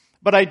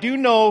 But I do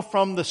know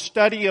from the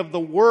study of the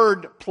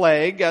word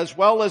plague, as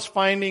well as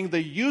finding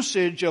the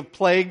usage of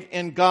plague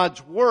in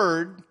God's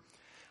Word,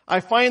 I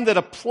find that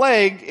a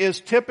plague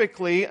is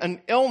typically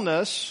an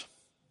illness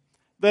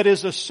that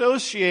is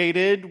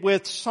associated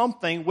with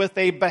something, with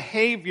a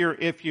behavior,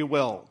 if you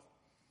will.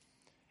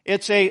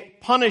 It's a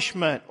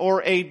punishment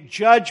or a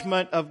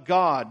judgment of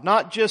God,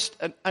 not just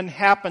an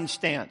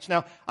happenstance.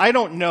 Now, I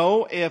don't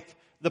know if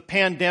the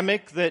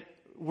pandemic that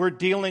we're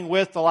dealing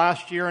with the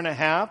last year and a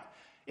half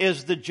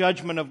is the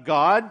judgment of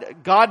God.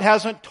 God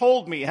hasn't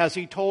told me. Has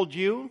He told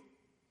you?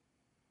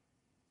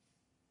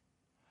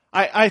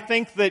 I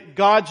think that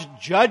God's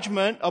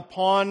judgment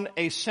upon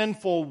a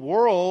sinful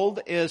world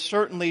is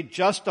certainly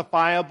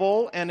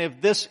justifiable, and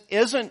if this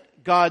isn't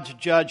God's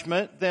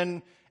judgment,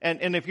 then,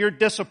 and if you're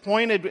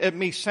disappointed at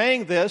me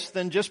saying this,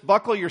 then just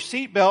buckle your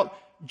seatbelt.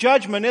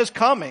 Judgment is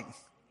coming.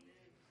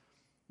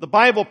 The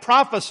Bible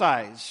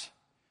prophesies.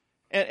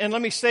 And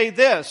let me say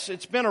this,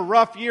 it's been a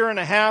rough year and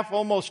a half,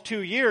 almost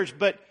 2 years,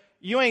 but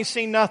you ain't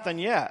seen nothing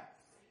yet.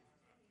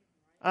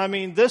 I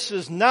mean, this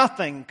is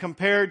nothing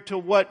compared to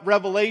what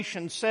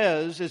Revelation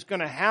says is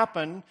going to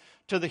happen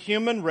to the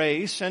human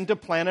race and to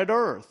planet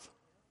Earth.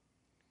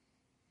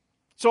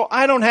 So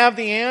I don't have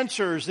the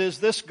answers. Is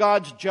this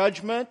God's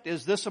judgment?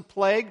 Is this a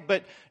plague?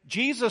 But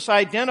Jesus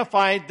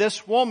identified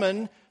this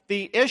woman,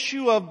 the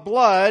issue of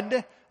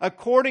blood,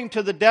 according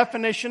to the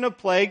definition of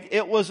plague,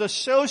 it was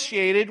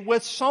associated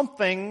with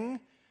something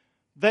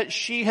that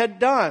she had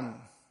done.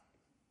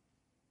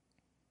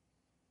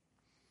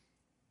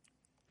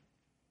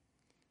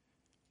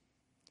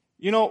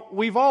 You know,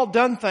 we've all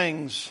done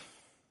things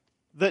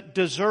that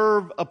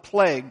deserve a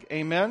plague.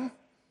 Amen?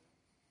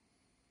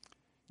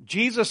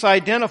 Jesus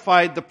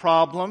identified the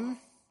problem.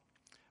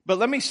 But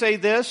let me say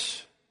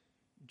this,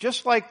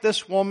 just like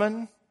this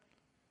woman,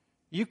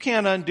 you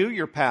can't undo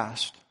your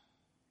past.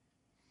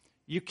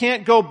 You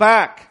can't go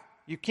back.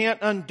 You can't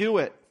undo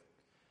it.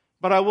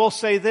 But I will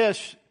say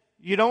this,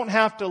 you don't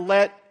have to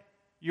let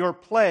your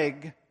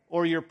plague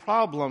or your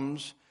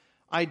problems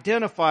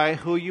identify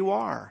who you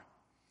are.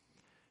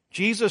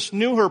 Jesus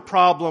knew her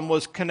problem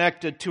was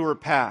connected to her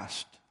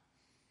past.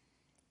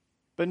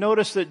 But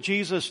notice that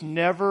Jesus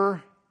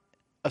never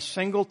a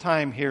single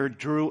time here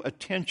drew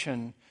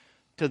attention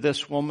to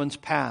this woman's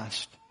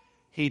past.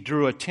 He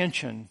drew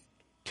attention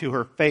to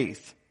her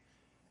faith.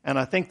 And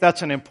I think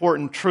that's an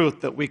important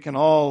truth that we can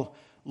all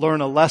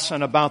learn a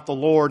lesson about the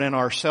Lord and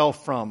ourselves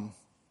from.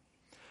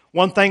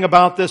 One thing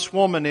about this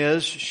woman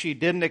is she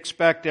didn't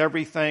expect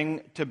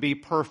everything to be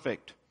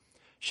perfect.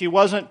 She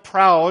wasn't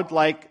proud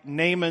like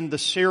Naaman the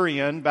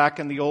Syrian back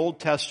in the Old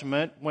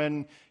Testament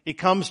when he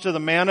comes to the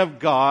man of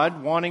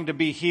God wanting to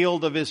be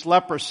healed of his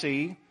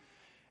leprosy.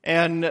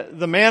 And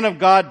the man of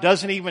God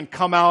doesn't even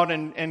come out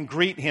and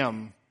greet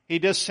him. He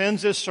just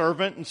sends his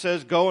servant and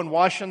says, go and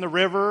wash in the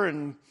river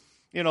and,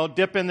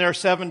 dip in there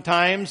 7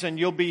 times and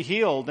you'll be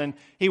healed. And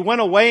he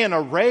went away in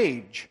a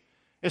rage.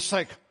 It's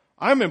like,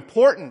 I'm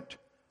important.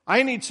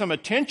 I need some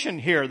attention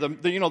here.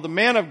 The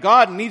man of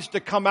God needs to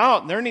come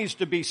out and there needs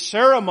to be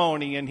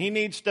ceremony and he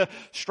needs to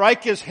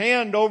strike his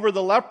hand over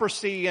the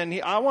leprosy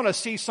and I want to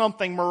see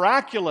something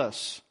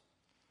miraculous.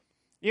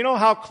 You know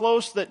how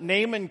close that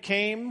Naaman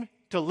came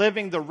to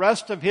living the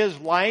rest of his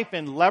life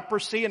in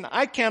leprosy? And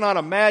I cannot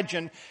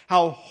imagine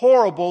how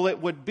horrible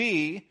it would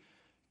be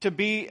to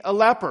be a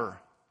leper.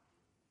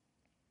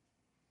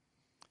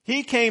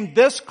 He came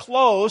this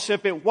close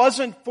if it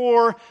wasn't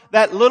for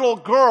that little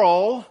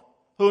girl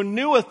who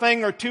knew a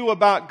thing or two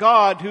about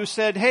God, who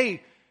said,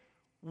 hey,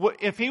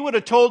 if he would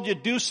have told you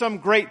do some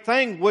great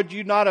thing, would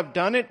you not have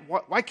done it?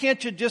 Why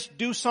can't you just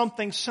do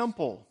something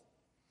simple?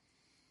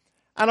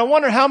 And I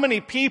wonder how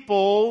many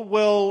people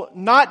will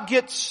not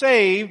get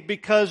saved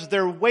because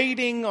they're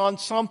waiting on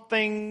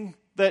something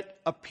that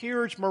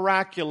appears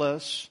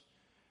miraculous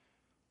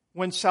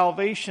when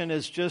salvation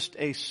is just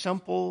a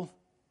simple,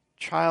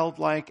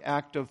 childlike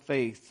act of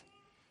faith.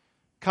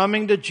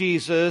 Coming to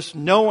Jesus,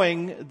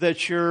 knowing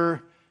that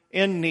you're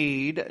in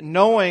need,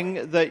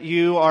 knowing that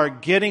you are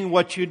getting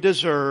what you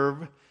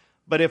deserve,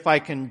 but if I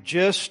can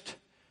just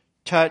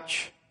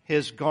touch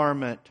his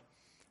garment.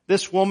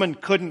 This woman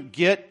couldn't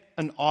get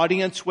an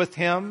audience with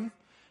him.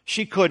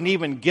 She couldn't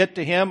even get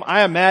to him.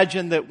 I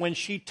imagine that when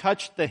she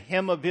touched the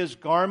hem of his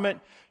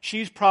garment,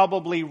 she's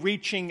probably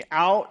reaching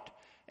out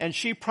and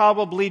she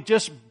probably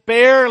just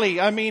barely,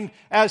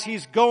 as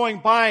he's going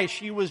by,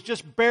 she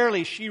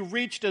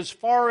reached as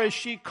far as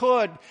she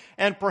could,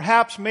 and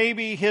perhaps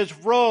maybe his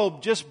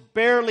robe just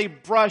barely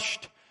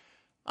brushed,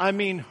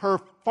 her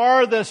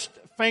farthest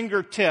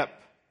fingertip,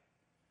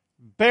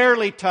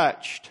 barely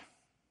touched.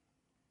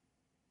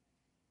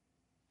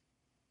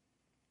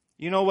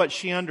 You know what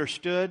she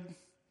understood?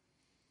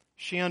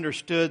 She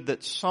understood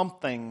that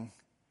something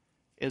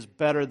is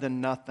better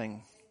than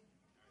nothing.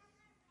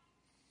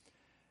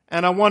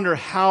 And I wonder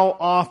how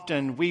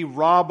often we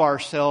rob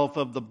ourselves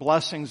of the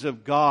blessings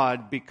of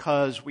God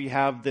because we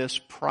have this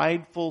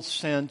prideful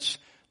sense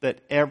that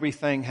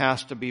everything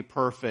has to be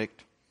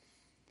perfect.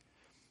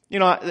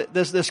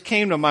 This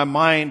came to my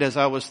mind as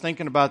I was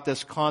thinking about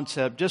this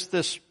concept. Just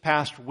this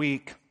past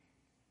week,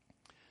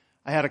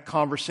 I had a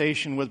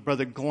conversation with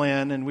Brother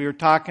Glenn, and we were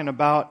talking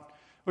about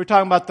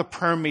the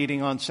prayer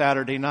meeting on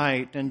Saturday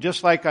night. And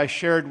just like I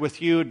shared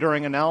with you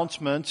during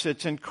announcements,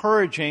 it's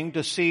encouraging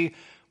to see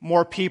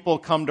more people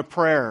come to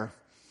prayer.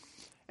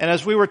 And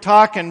as we were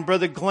talking,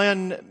 Brother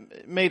Glenn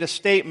made a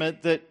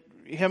statement that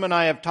him and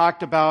I have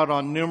talked about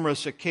on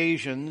numerous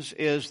occasions,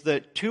 is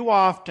that too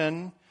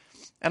often,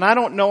 and I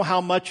don't know how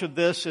much of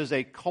this is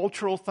a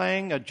cultural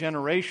thing, a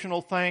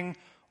generational thing,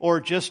 or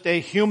just a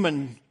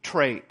human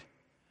trait,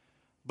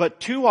 but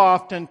too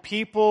often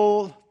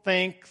people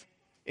think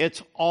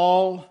it's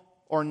all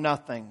or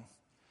nothing.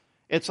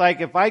 It's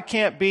like if I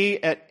can't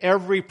be at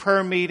every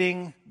prayer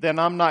meeting, then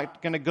I'm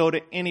not going to go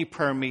to any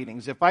prayer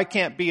meetings. If I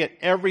can't be at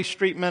every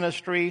street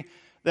ministry,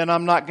 then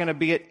I'm not going to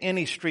be at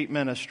any street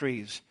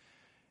ministries.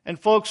 And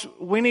folks,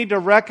 we need to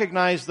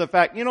recognize the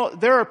fact,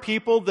 there are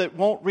people that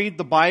won't read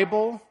the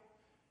Bible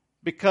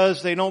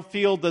because they don't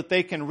feel that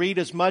they can read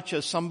as much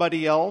as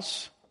somebody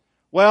else.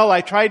 Well,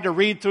 I tried to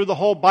read through the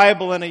whole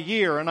Bible in a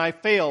year and I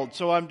failed,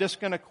 so I'm just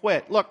going to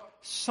quit. Look,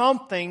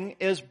 something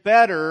is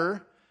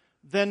better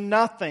than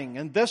nothing.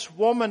 And this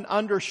woman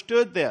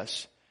understood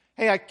this.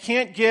 Hey, I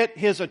can't get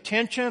his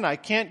attention. I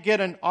can't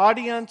get an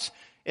audience.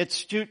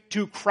 It's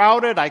too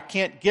crowded. I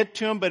can't get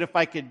to him. But if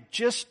I could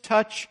just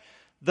touch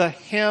the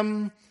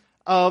hem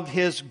of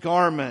his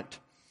garment.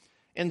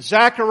 In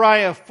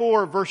Zechariah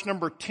 4, verse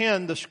number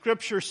 10, the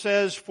scripture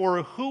says,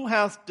 "For who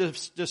hath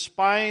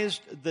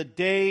despised the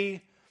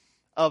day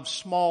of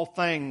small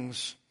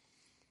things?"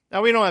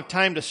 Now, we don't have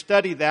time to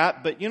study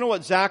that, but you know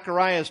what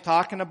Zechariah is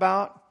talking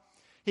about?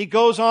 He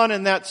goes on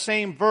in that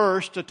same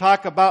verse to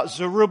talk about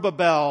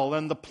Zerubbabel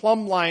and the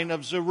plumb line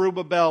of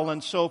Zerubbabel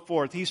and so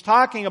forth. He's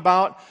talking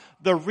about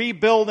the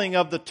rebuilding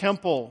of the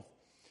temple.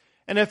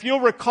 And if you'll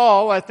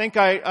recall, I think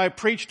I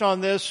preached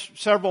on this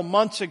several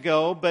months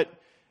ago, but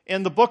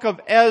in the book of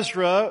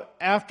Ezra,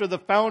 after the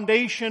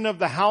foundation of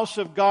the house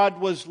of God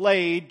was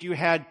laid, you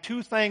had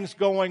two things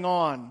going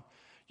on.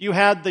 You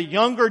had the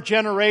younger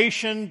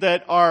generation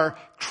that are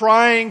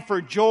crying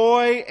for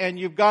joy, and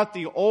you've got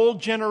the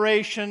old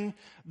generation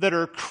that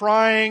are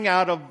crying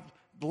out of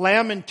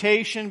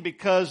lamentation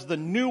because the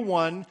new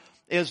one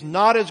is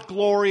not as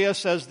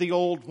glorious as the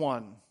old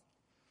one.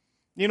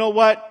 You know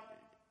what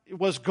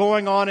was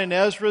going on in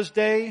Ezra's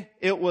day?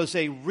 It was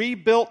a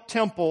rebuilt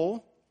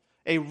temple,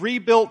 a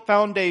rebuilt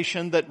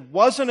foundation that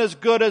wasn't as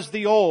good as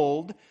the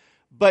old,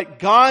 but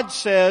God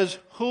says,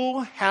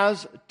 "Who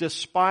has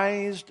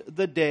despised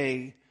the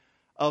day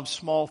of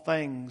small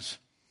things?"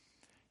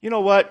 You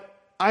know what?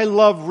 I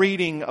love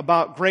reading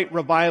about great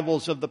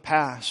revivals of the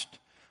past.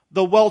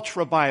 The Welsh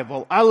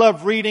revival. I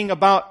love reading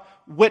about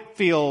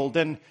Whitefield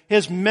and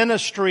his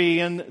ministry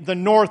in the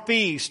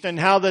Northeast and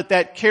how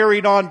that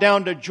carried on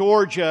down to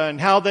Georgia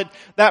and how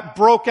that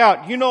broke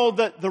out. You know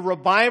that the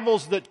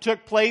revivals that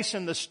took place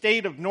in the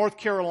state of North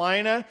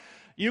Carolina,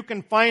 you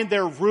can find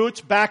their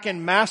roots back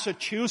in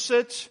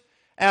Massachusetts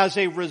as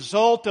a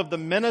result of the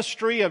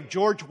ministry of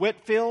George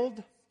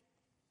Whitefield.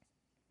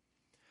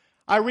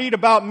 I read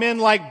about men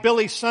like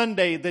Billy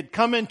Sunday that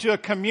come into a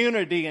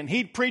community and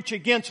he'd preach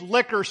against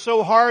liquor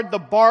so hard the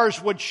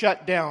bars would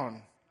shut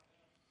down.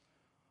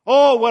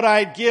 Oh, what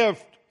I'd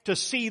give to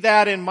see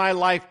that in my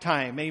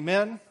lifetime.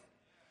 Amen?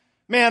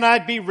 Man,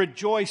 I'd be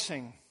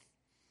rejoicing.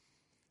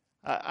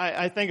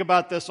 I think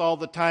about this all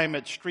the time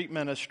at street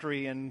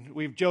ministry, and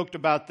we've joked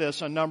about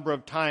this a number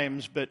of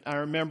times, but I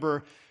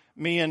remember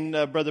me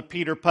and Brother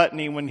Peter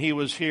Putney, when he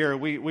was here,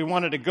 we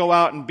wanted to go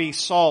out and be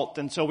salt,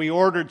 and so we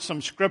ordered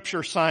some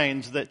scripture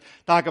signs that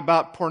talk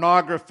about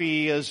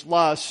pornography as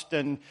lust,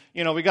 and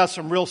we got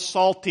some real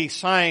salty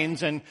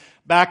signs. And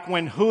back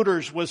when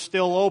Hooters was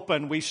still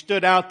open, we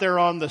stood out there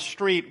on the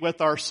street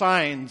with our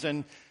signs,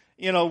 and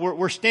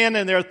we're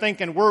standing there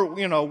thinking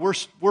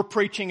we're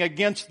preaching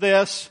against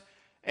this,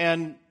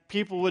 and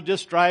people would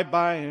just drive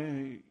by.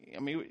 I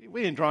mean,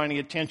 we didn't draw any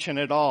attention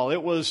at all.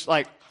 It was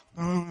like,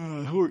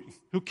 who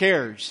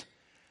cares?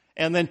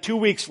 And then 2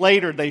 weeks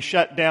later, they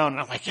shut down.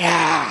 And I'm like,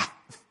 yeah,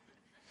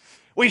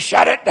 we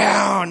shut it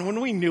down when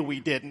we knew we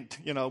didn't,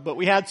 but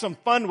we had some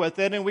fun with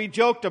it and we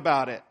joked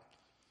about it.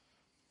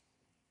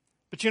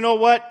 But you know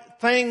what?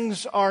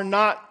 Things are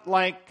not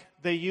like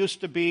they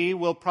used to be.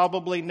 We'll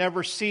probably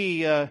never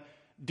see a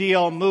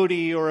D.L.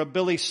 Moody or a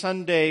Billy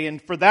Sunday,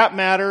 and for that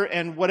matter,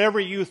 and whatever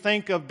you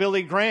think of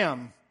Billy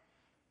Graham.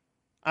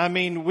 I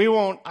mean,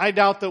 I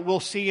doubt that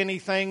we'll see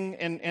anything,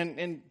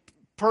 and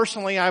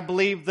personally, I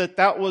believe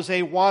that was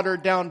a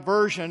watered-down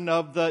version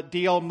of the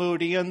D.L.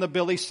 Moody and the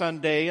Billy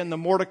Sunday and the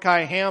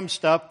Mordecai Ham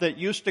stuff that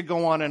used to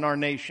go on in our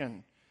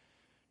nation.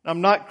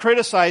 I'm not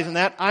criticizing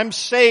that. I'm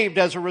saved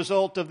as a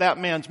result of that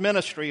man's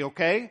ministry,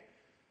 okay?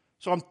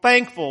 So I'm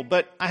thankful,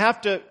 but I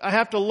have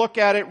to look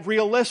at it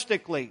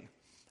realistically.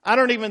 I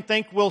don't even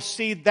think we'll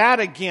see that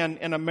again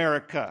in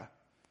America.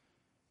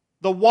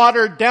 The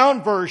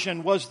watered-down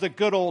version was the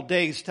good old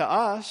days to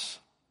us.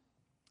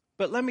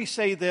 But let me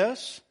say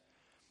this.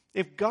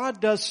 If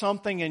God does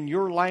something in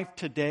your life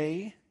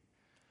today,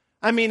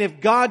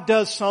 if God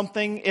does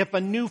something, if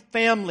a new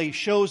family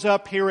shows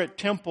up here at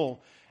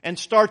Temple and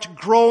starts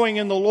growing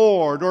in the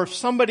Lord, or if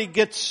somebody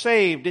gets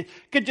saved, it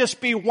could just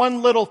be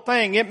one little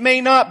thing. It may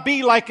not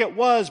be like it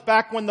was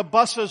back when the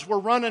buses were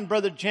running,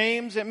 Brother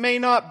James. It may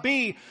not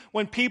be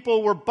when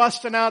people were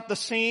busting out the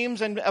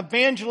seams, and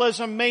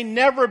evangelism may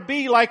never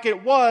be like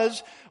it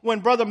was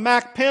when Brother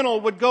Mac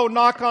Pennell would go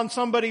knock on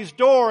somebody's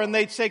door and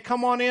they'd say,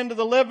 "Come on into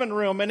the living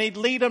room," and he'd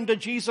lead them to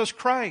Jesus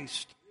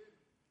Christ.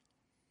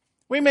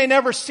 We may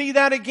never see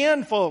that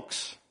again,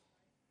 folks.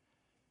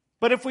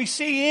 But if we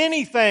see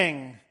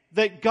anything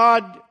that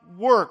God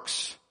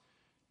works,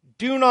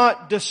 do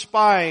not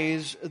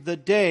despise the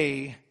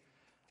day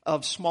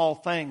of small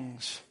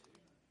things.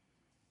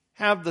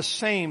 Have the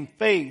same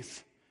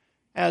faith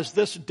as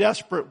this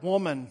desperate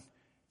woman.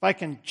 If I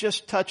can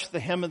just touch the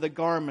hem of the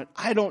garment,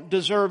 I don't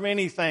deserve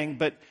anything,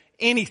 but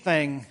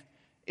anything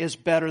is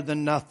better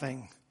than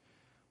nothing.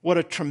 What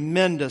a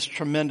tremendous,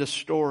 tremendous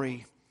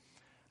story.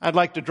 I'd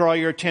like to draw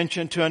your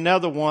attention to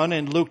another one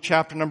in Luke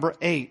chapter number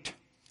 8.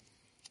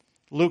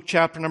 Luke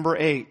chapter number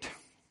 8.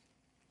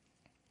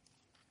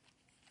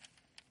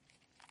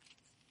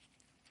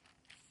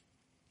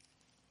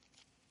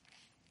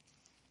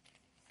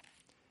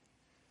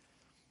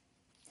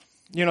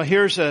 You know,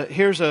 here's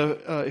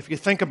a if you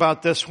think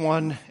about this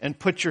one and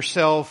put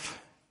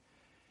yourself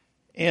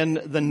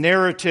in the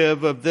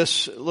narrative of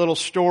this little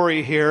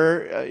story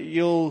here,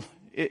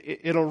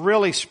 it'll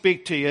really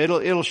speak to you.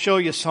 It'll show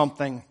you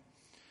something.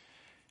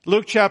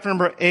 Luke chapter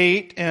number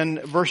 8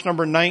 and verse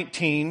number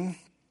 19.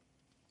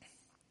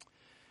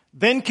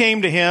 Then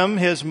came to him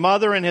his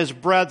mother and his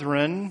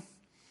brethren,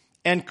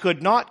 and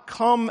could not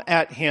come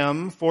at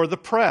him for the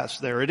press.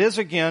 There it is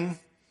again.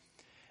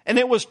 And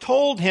it was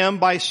told him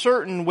by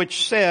certain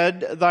which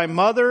said, Thy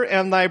mother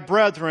and thy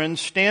brethren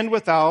stand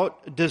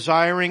without,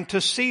 desiring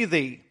to see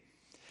thee.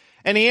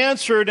 And he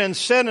answered and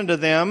said unto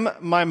them,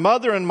 My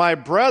mother and my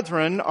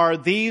brethren are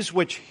these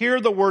which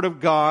hear the word of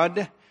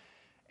God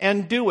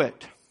and do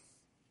it.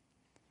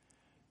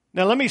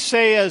 Now let me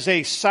say as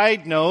a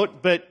side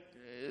note, but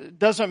it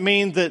doesn't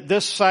mean that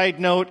this side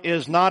note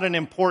is not an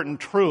important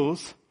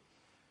truth.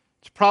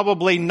 It's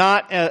probably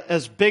not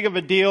as big of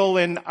a deal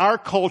in our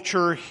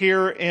culture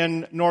here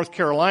in North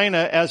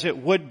Carolina as it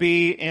would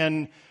be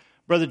in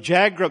Brother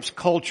Jagrup's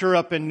culture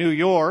up in New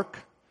York,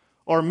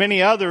 or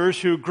many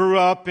others who grew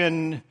up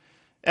in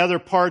other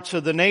parts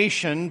of the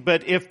nation.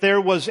 But if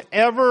there was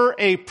ever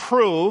a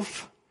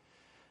proof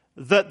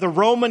that the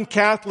Roman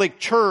Catholic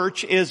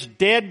Church is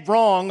dead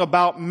wrong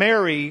about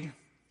Mary,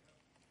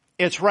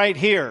 it's right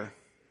here.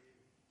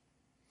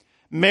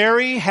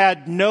 Mary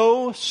had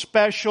no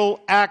special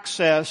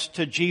access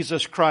to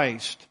Jesus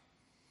Christ.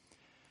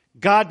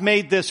 God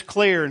made this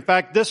clear. In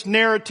fact, this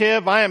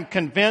narrative, I am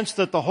convinced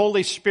that the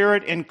Holy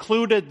Spirit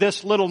included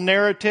this little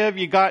narrative.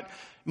 You got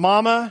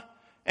Mama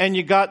and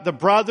you got the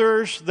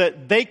brothers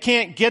that they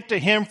can't get to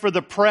him for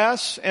the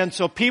press. And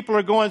so people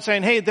are going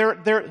saying, hey,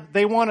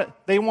 they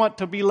want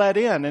to be let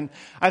in. And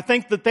I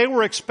think that they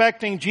were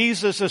expecting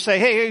Jesus to say,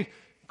 hey,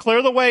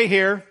 clear the way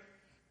here.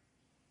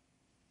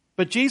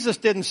 But Jesus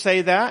didn't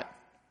say that.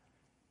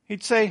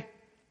 He'd say,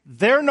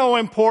 they're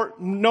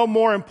no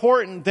more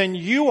important than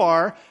you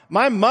are.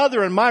 My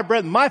mother and my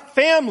brethren, my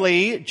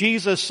family,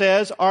 Jesus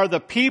says, are the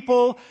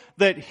people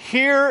that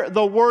hear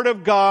the word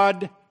of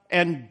God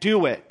and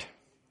do it.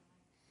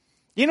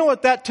 You know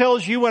what that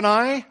tells you and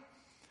I?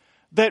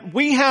 That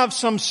we have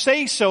some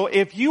say-so.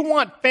 If you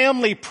want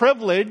family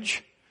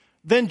privilege,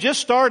 then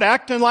just start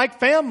acting like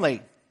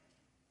family.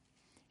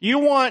 You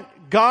want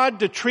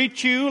God to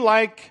treat you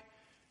like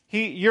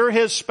you're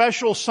His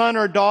special son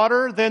or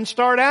daughter, then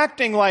start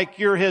acting like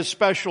you're His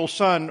special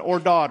son or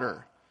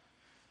daughter.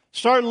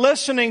 Start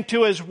listening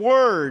to His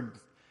word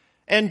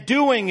and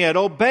doing it,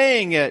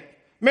 obeying it.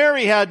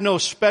 Mary had no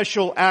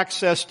special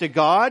access to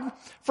God.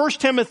 1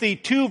 Timothy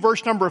 2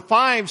 verse number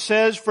 5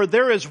 says, For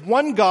there is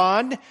one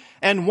God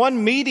and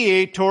one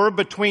mediator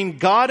between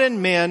God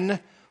and men,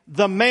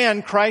 the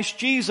man Christ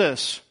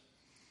Jesus.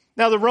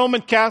 Now the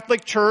Roman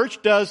Catholic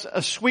Church does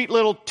a sweet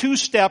little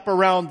two-step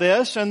around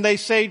this, and they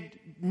say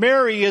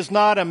Mary is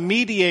not a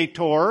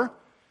mediator,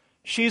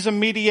 she's a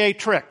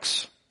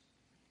mediatrix.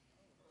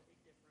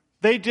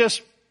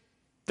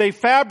 They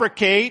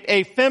fabricate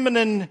a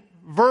feminine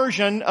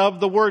version of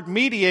the word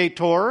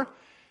mediator,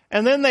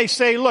 and then they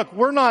say, look,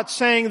 we're not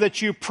saying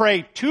that you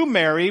pray to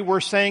Mary,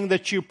 we're saying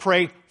that you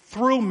pray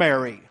through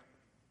Mary.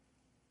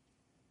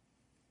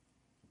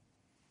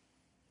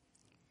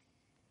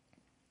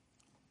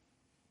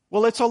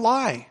 Well, it's a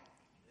lie.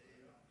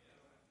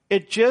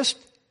 It just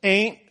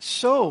ain't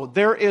so.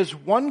 There is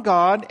one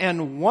God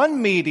and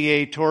one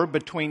mediator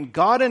between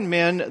God and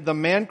men, the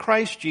man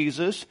Christ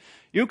Jesus.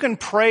 You can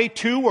pray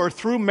to or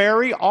through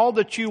Mary all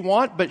that you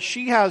want, but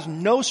she has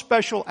no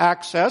special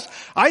access.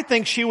 I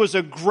think she was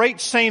a great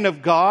saint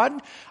of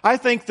God. I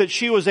think that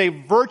she was a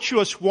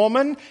virtuous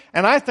woman,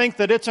 and I think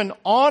that it's an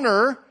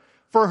honor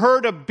for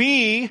her to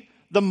be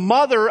the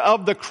mother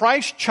of the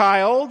Christ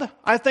child.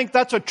 I think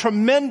that's a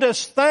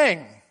tremendous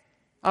thing.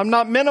 I'm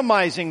not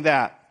minimizing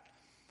that.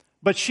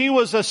 But she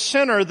was a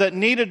sinner that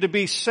needed to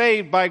be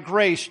saved by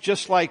grace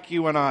just like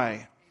you and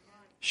I.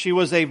 She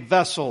was a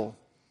vessel.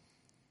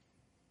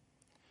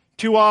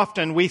 Too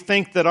often we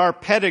think that our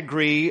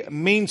pedigree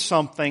means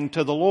something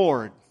to the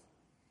Lord.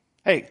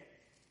 Hey,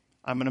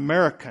 I'm an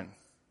American.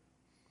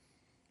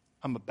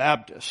 I'm a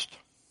Baptist.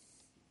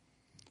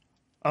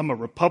 I'm a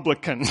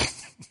Republican.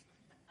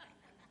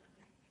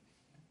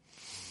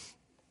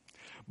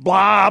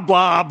 Blah,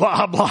 blah,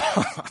 blah,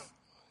 blah.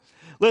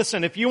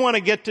 Listen, if you want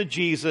to get to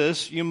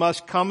Jesus, you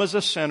must come as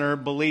a sinner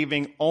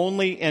believing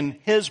only in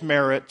His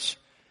merits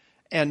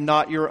and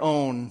not your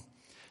own.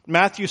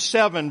 Matthew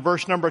 7,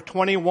 verse number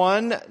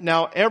 21.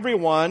 Now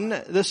everyone,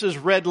 this is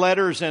red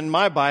letters in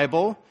my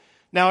Bible.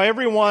 Now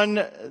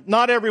everyone,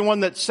 not everyone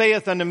that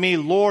saith unto me,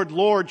 Lord,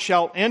 Lord,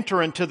 shall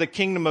enter into the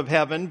kingdom of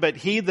heaven, but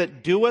he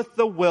that doeth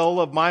the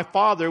will of my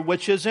Father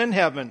which is in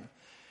heaven.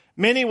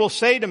 Many will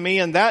say to me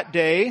in that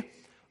day,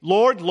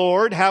 Lord,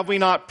 Lord, have we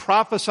not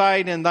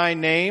prophesied in thy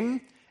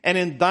name, and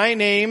in thy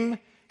name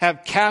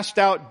have cast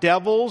out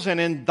devils,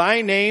 and in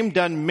thy name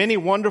done many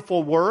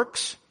wonderful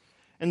works?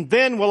 And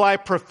then will I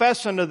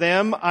profess unto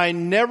them, I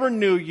never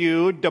knew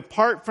you.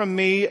 Depart from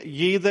me,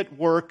 ye that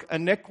work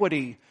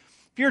iniquity.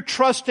 If you're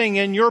trusting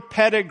in your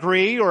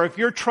pedigree, or if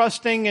you're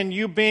trusting in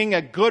you being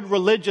a good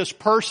religious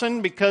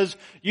person because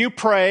you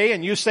pray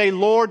and you say,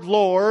 Lord,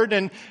 Lord,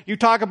 and you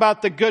talk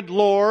about the good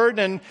Lord,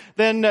 and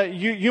then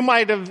you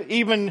might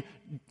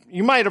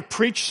have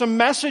preached some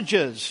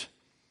messages.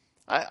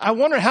 I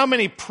wonder how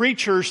many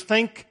preachers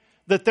think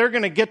that they're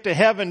going to get to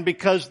heaven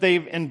because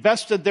they've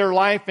invested their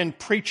life in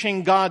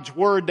preaching God's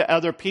word to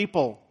other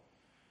people.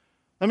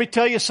 Let me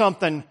tell you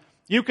something.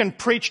 You can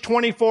preach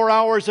 24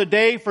 hours a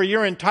day for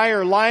your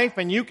entire life,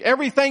 and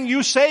everything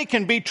you say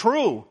can be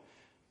true.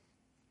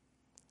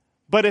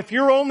 But if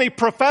you're only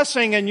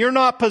professing and you're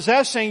not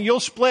possessing, you'll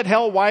split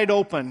hell wide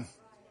open.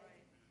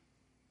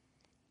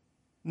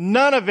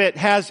 None of it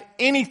has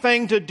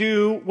anything to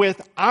do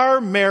with our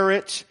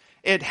merits.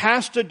 It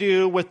has to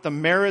do with the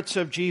merits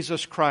of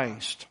Jesus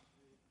Christ.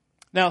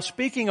 Now,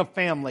 speaking of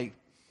family,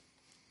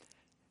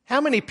 how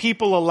many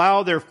people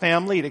allow their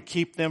family to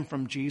keep them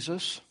from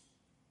Jesus?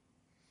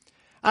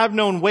 I've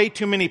known way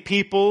too many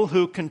people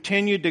who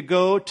continue to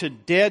go to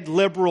dead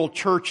liberal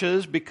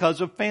churches because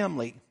of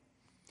family.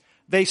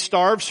 They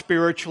starve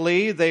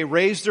spiritually. They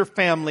raise their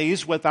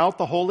families without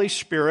the Holy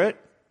Spirit.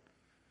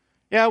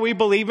 Yeah, we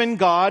believe in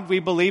God. We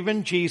believe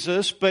in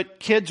Jesus. But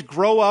kids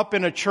grow up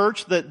in a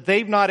church that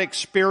they've not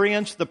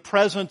experienced the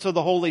presence of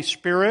the Holy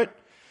Spirit.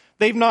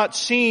 They've not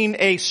seen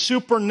a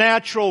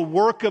supernatural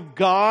work of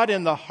God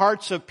in the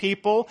hearts of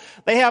people.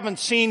 They haven't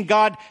seen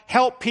God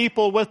help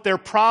people with their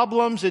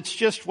problems. It's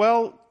just,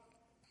 well,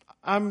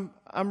 I'm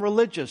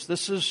religious.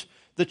 This is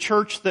the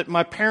church that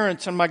my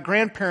parents and my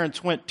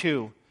grandparents went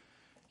to.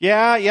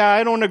 Yeah,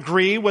 I don't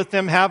agree with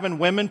them having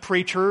women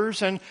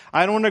preachers, and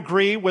I don't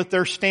agree with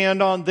their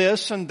stand on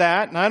this and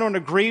that, and I don't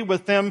agree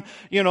with them,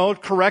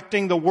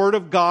 correcting the Word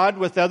of God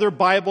with other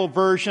Bible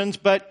versions,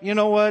 but you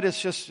know what?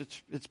 It's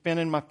been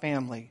in my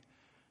family.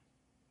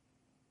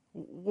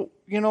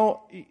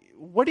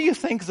 What do you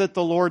think that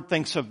the Lord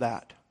thinks of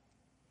that?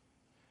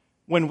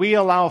 When we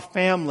allow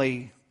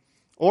family,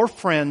 or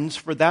friends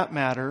for that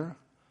matter,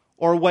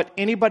 or what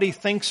anybody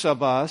thinks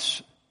of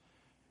us,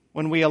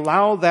 when we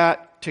allow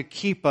that to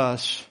keep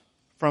us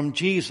from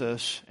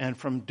Jesus and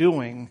from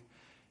doing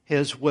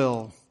His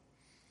will.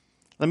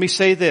 Let me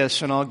say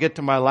this, and I'll get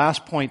to my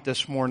last point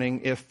this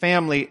morning. If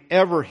family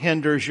ever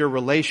hinders your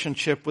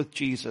relationship with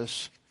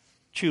Jesus,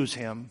 choose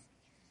Him.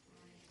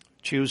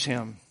 Choose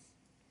Him.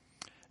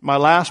 My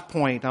last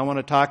point, I want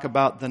to talk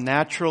about the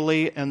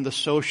naturally and the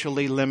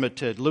socially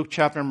limited. Luke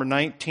chapter number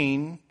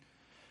 19.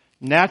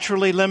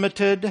 Naturally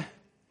limited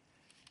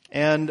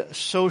and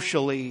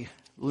socially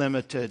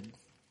limited.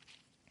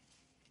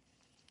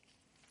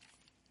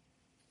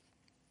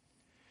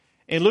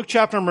 In Luke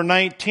chapter number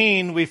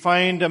 19, we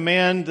find a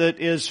man that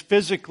is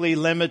physically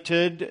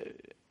limited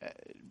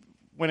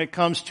when it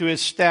comes to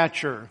his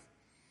stature.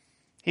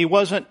 He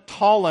wasn't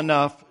tall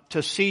enough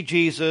to see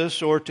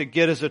Jesus or to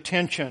get his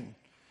attention.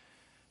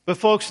 But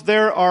folks,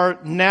 there are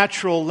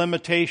natural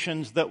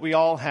limitations that we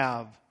all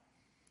have.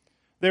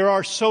 There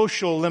are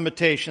social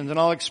limitations, and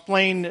I'll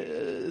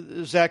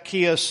explain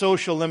Zacchaeus'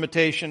 social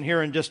limitation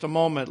here in just a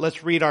moment.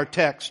 Let's read our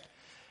text.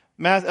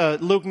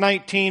 Luke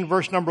 19,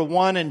 verse number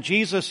 1, And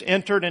Jesus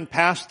entered and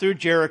passed through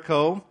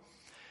Jericho.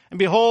 And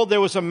behold,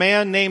 there was a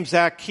man named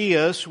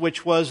Zacchaeus,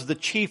 which was the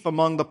chief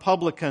among the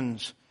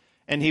publicans,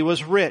 and he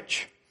was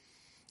rich.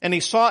 And he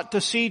sought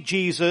to see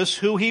Jesus,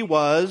 who he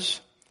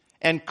was,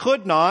 and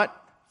could not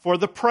for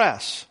the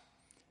press,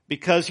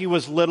 because he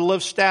was little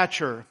of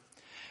stature.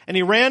 And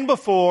he ran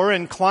before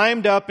and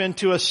climbed up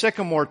into a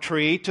sycamore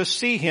tree to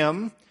see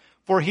him,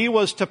 for he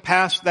was to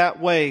pass that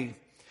way.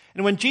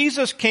 And when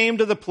Jesus came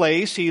to the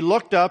place, he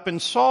looked up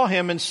and saw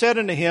him and said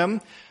unto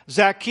him,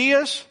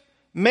 Zacchaeus,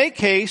 make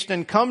haste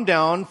and come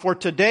down, for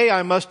today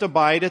I must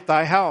abide at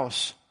thy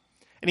house.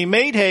 And he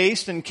made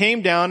haste and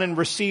came down and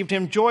received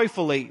him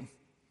joyfully.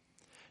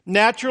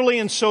 Naturally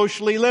and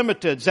socially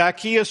limited.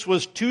 Zacchaeus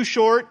was too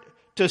short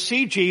to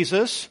see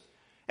Jesus,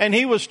 and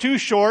he was too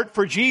short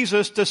for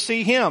Jesus to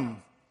see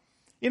him.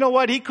 You know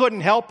what? He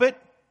couldn't help it.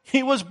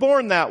 He was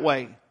born that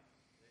way.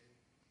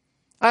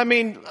 I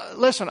mean,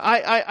 listen,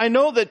 I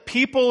know that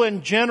people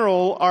in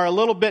general are a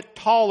little bit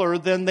taller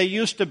than they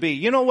used to be.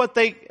 You know what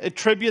they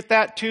attribute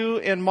that to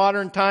in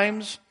modern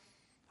times?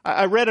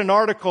 I read an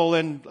article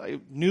in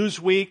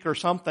Newsweek or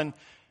something,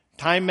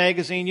 Time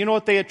magazine. You know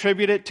what they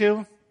attribute it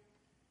to?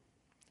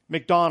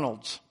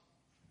 McDonald's.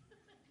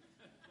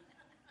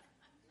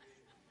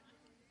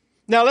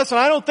 Now listen,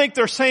 I don't think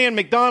they're saying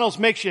McDonald's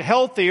makes you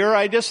healthier.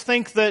 I just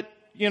think that,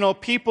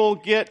 people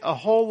get a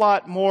whole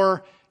lot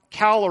more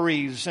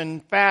calories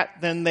and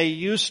fat than they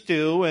used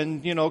to.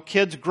 And,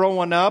 kids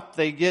growing up,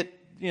 they get,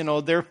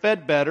 they're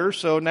fed better.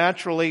 So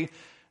naturally,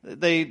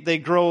 they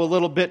grow a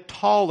little bit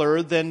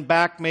taller than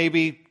back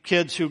maybe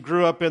kids who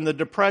grew up in the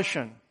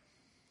Depression.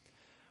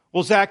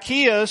 Well,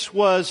 Zacchaeus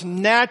was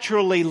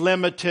naturally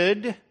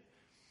limited.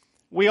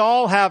 We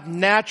all have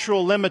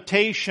natural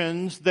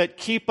limitations that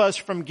keep us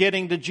from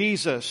getting to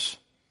Jesus.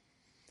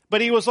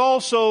 But he was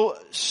also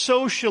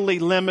socially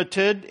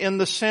limited in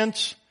the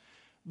sense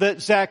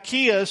that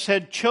Zacchaeus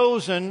had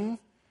chosen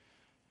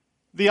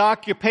the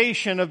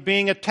occupation of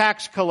being a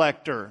tax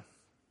collector.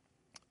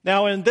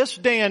 Now, in this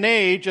day and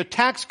age, a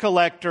tax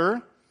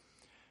collector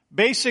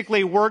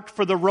basically worked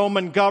for the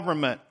Roman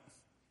government.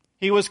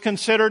 He was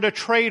considered a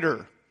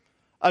traitor,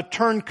 a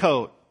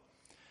turncoat.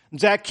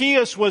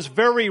 Zacchaeus was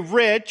very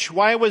rich.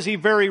 Why was he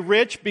very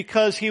rich?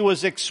 Because he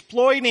was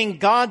exploiting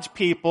God's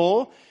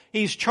people.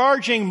 He's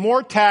charging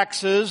more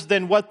taxes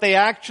than what they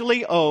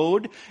actually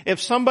owed. If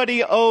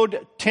somebody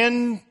owed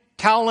 10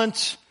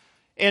 talents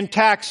in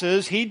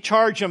taxes, he'd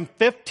charge them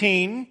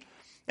 15,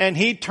 and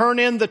he'd turn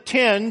in the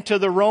 10 to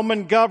the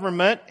Roman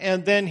government,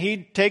 and then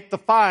he'd take the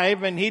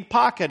 5 and he'd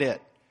pocket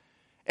it.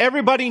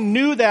 Everybody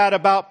knew that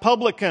about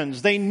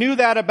publicans. They knew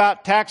that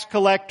about tax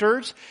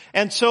collectors.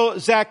 And so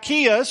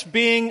Zacchaeus,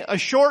 being a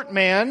short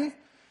man,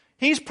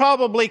 he's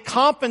probably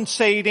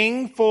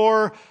compensating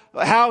for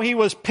how he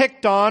was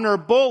picked on or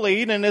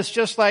bullied. And it's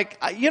just like,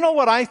 you know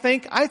what I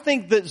think? I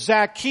think that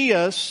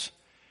Zacchaeus,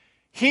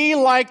 he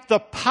liked the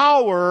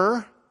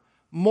power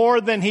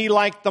more than he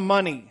liked the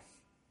money.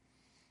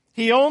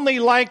 He only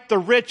liked the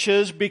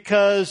riches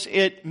because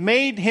it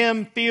made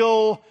him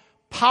feel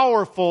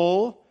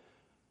powerful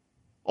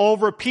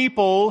over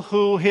people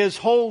who his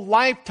whole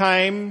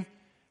lifetime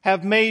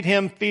have made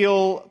him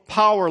feel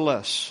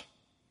powerless.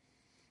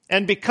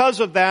 And because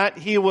of that,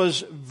 he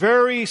was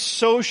very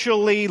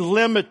socially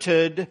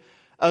limited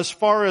as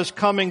far as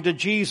coming to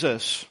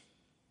Jesus.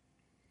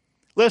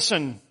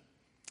 Listen,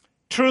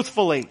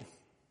 truthfully,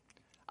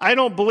 I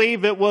don't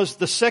believe it was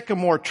the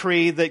sycamore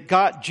tree that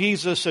got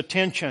Jesus'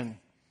 attention.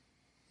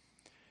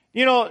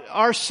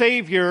 Our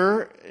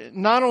Savior,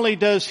 not only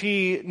does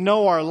He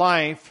know our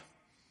life,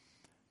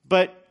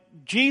 but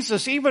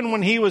Jesus, even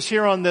when He was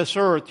here on this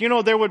earth,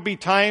 there would be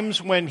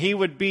times when He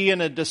would be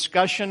in a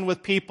discussion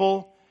with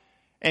people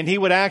and He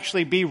would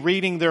actually be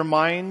reading their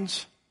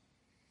minds.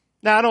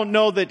 Now, I don't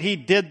know that He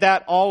did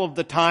that all of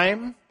the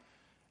time.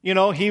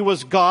 He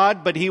was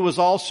God, but He was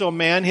also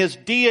man. His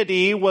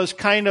deity was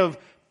kind of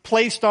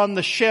placed on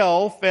the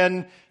shelf,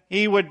 and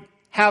He would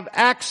have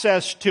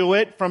access to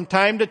it from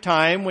time to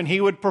time when He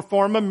would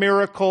perform a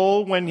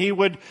miracle, when He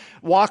would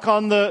walk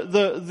on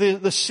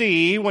the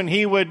sea, when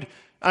He would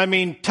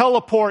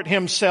teleport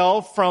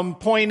Himself from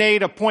point A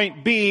to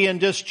point B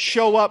and just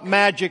show up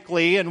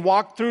magically and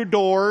walk through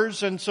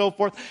doors and so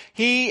forth.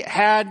 He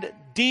had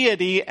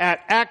deity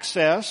at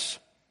access.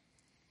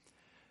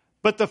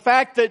 But the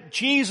fact that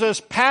Jesus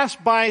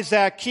passed by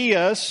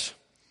Zacchaeus,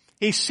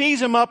 He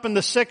sees him up in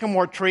the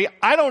sycamore tree.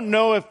 I don't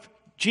know if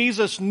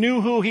Jesus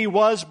knew who he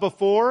was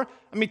before.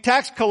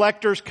 Tax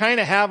collectors kind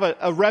of have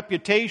a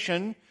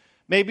reputation.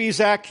 Maybe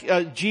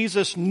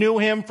Jesus knew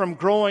him from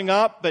growing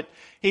up, but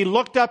He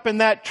looked up in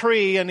that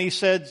tree and He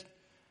said,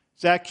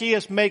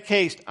 Zacchaeus, make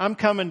haste. I'm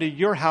coming to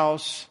your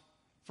house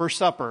for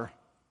supper.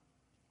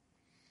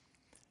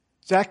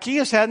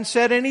 Zacchaeus hadn't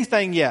said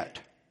anything yet.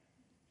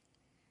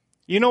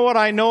 You know what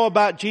I know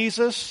about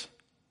Jesus?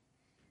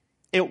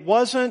 It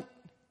wasn't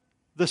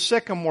the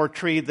sycamore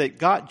tree that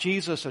got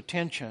Jesus'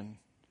 attention.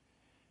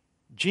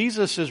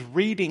 Jesus is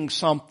reading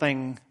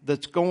something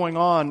that's going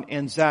on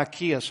in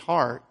Zacchaeus'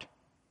 heart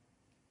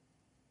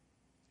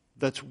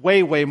that's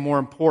way, way more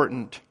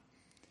important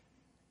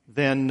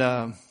than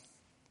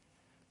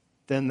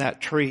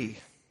that tree.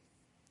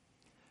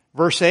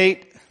 Verse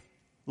 8,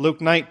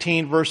 Luke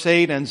 19, verse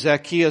 8, and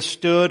Zacchaeus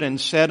stood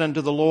and said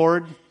unto the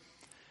Lord,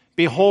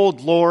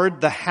 Behold, Lord,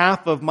 the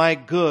half of my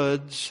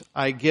goods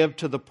I give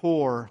to the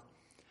poor.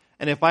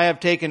 And if I have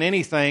taken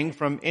anything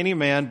from any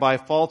man by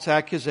false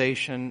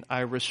accusation, I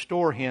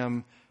restore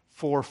him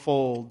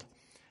fourfold.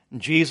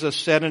 And Jesus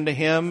said unto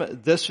him,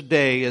 This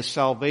day is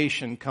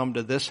salvation come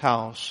to this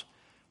house,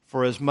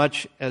 for as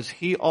much as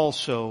he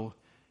also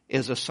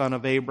is a son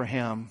of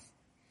Abraham.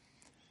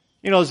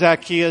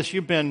 Zacchaeus,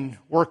 you've been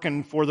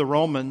working for the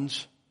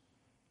Romans,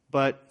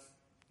 but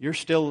you're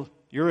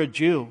a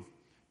Jew.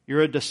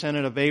 You're a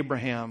descendant of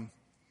Abraham.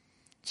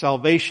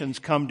 Salvation's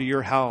come to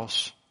your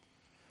house.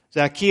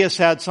 Zacchaeus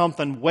had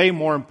something way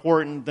more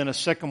important than a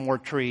sycamore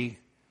tree.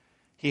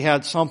 He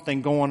had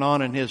something going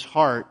on in his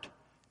heart,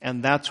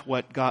 and that's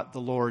what got the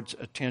Lord's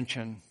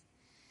attention.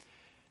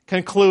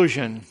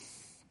 Conclusion.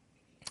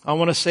 I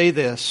want to say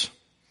this.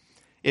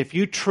 If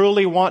you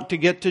truly want to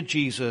get to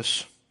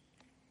Jesus,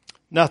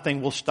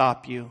 nothing will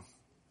stop you.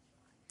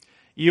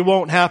 You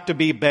won't have to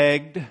be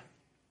begged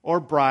or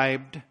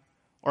bribed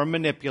or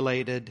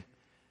manipulated.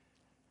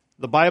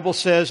 The Bible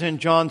says in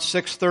John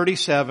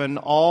 6:37,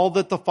 All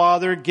that the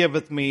Father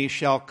giveth me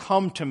shall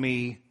come to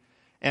me,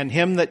 and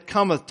him that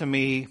cometh to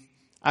me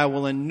I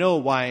will in no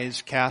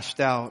wise cast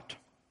out.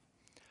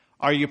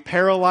 Are you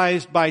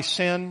paralyzed by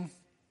sin?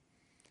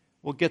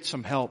 Well, get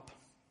some help.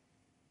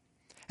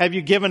 Have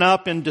you given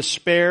up in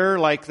despair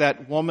like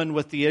that woman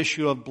with the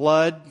issue of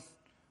blood?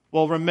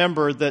 Well,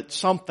 remember that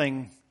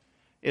something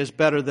is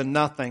better than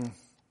nothing.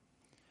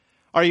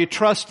 Are you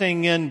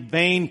trusting in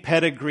vain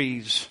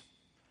pedigrees?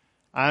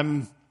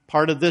 I'm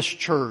part of this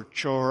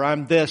church, or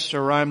I'm this,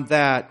 or I'm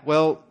that.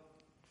 Well,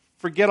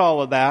 forget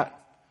all of that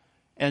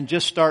and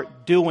just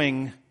start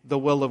doing the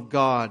will of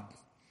God.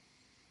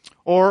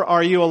 Or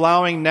are you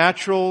allowing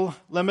natural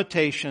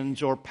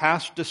limitations or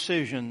past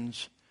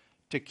decisions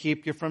to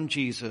keep you from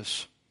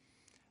Jesus?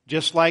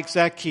 Just like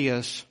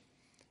Zacchaeus,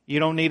 you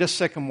don't need a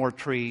sycamore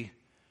tree.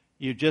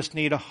 You just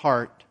need a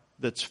heart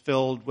that's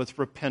filled with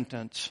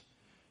repentance,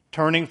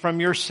 turning from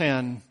your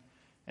sin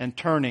and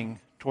turning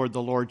toward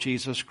the Lord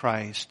Jesus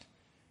Christ.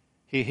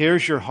 He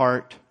hears your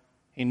heart,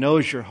 He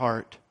knows your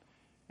heart,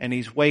 and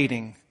He's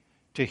waiting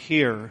to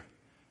hear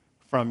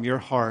from your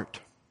heart.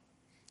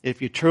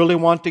 If you truly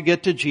want to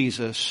get to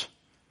Jesus,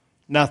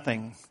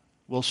 nothing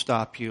will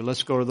stop you.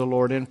 Let's go to the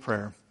Lord in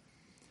prayer.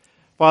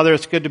 Father,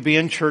 it's good to be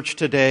in church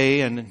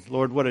today, and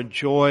Lord, what a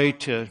joy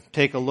to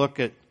take a look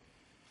at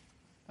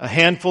a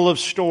handful of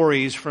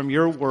stories from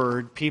your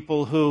word,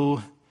 people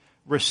who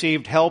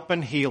received help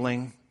and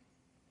healing.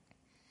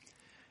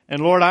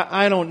 And Lord,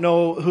 I don't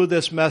know who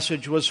this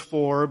message was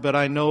for, but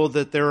I know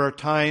that there are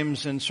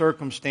times and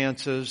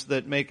circumstances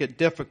that make it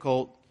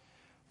difficult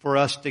for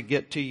us to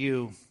get to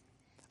you.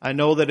 I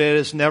know that it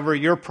is never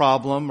your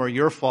problem or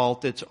your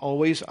fault. It's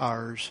always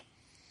ours.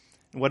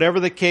 And whatever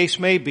the case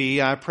may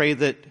be, I pray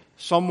that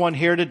someone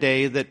here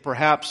today that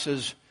perhaps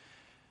has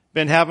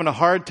been having a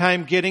hard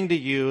time getting to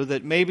you,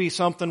 that maybe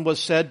something was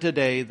said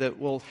today that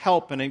will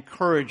help and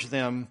encourage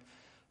them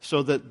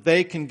so that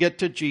they can get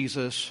to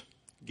Jesus,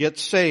 get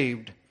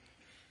saved,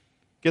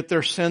 get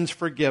their sins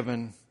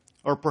forgiven,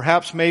 or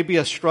perhaps maybe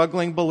a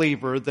struggling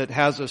believer that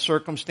has a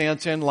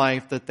circumstance in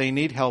life that they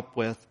need help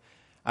with.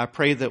 I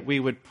pray that we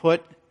would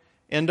put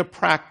into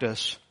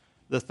practice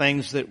the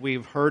things that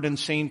we've heard and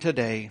seen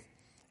today.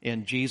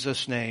 In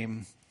Jesus'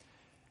 name,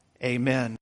 amen.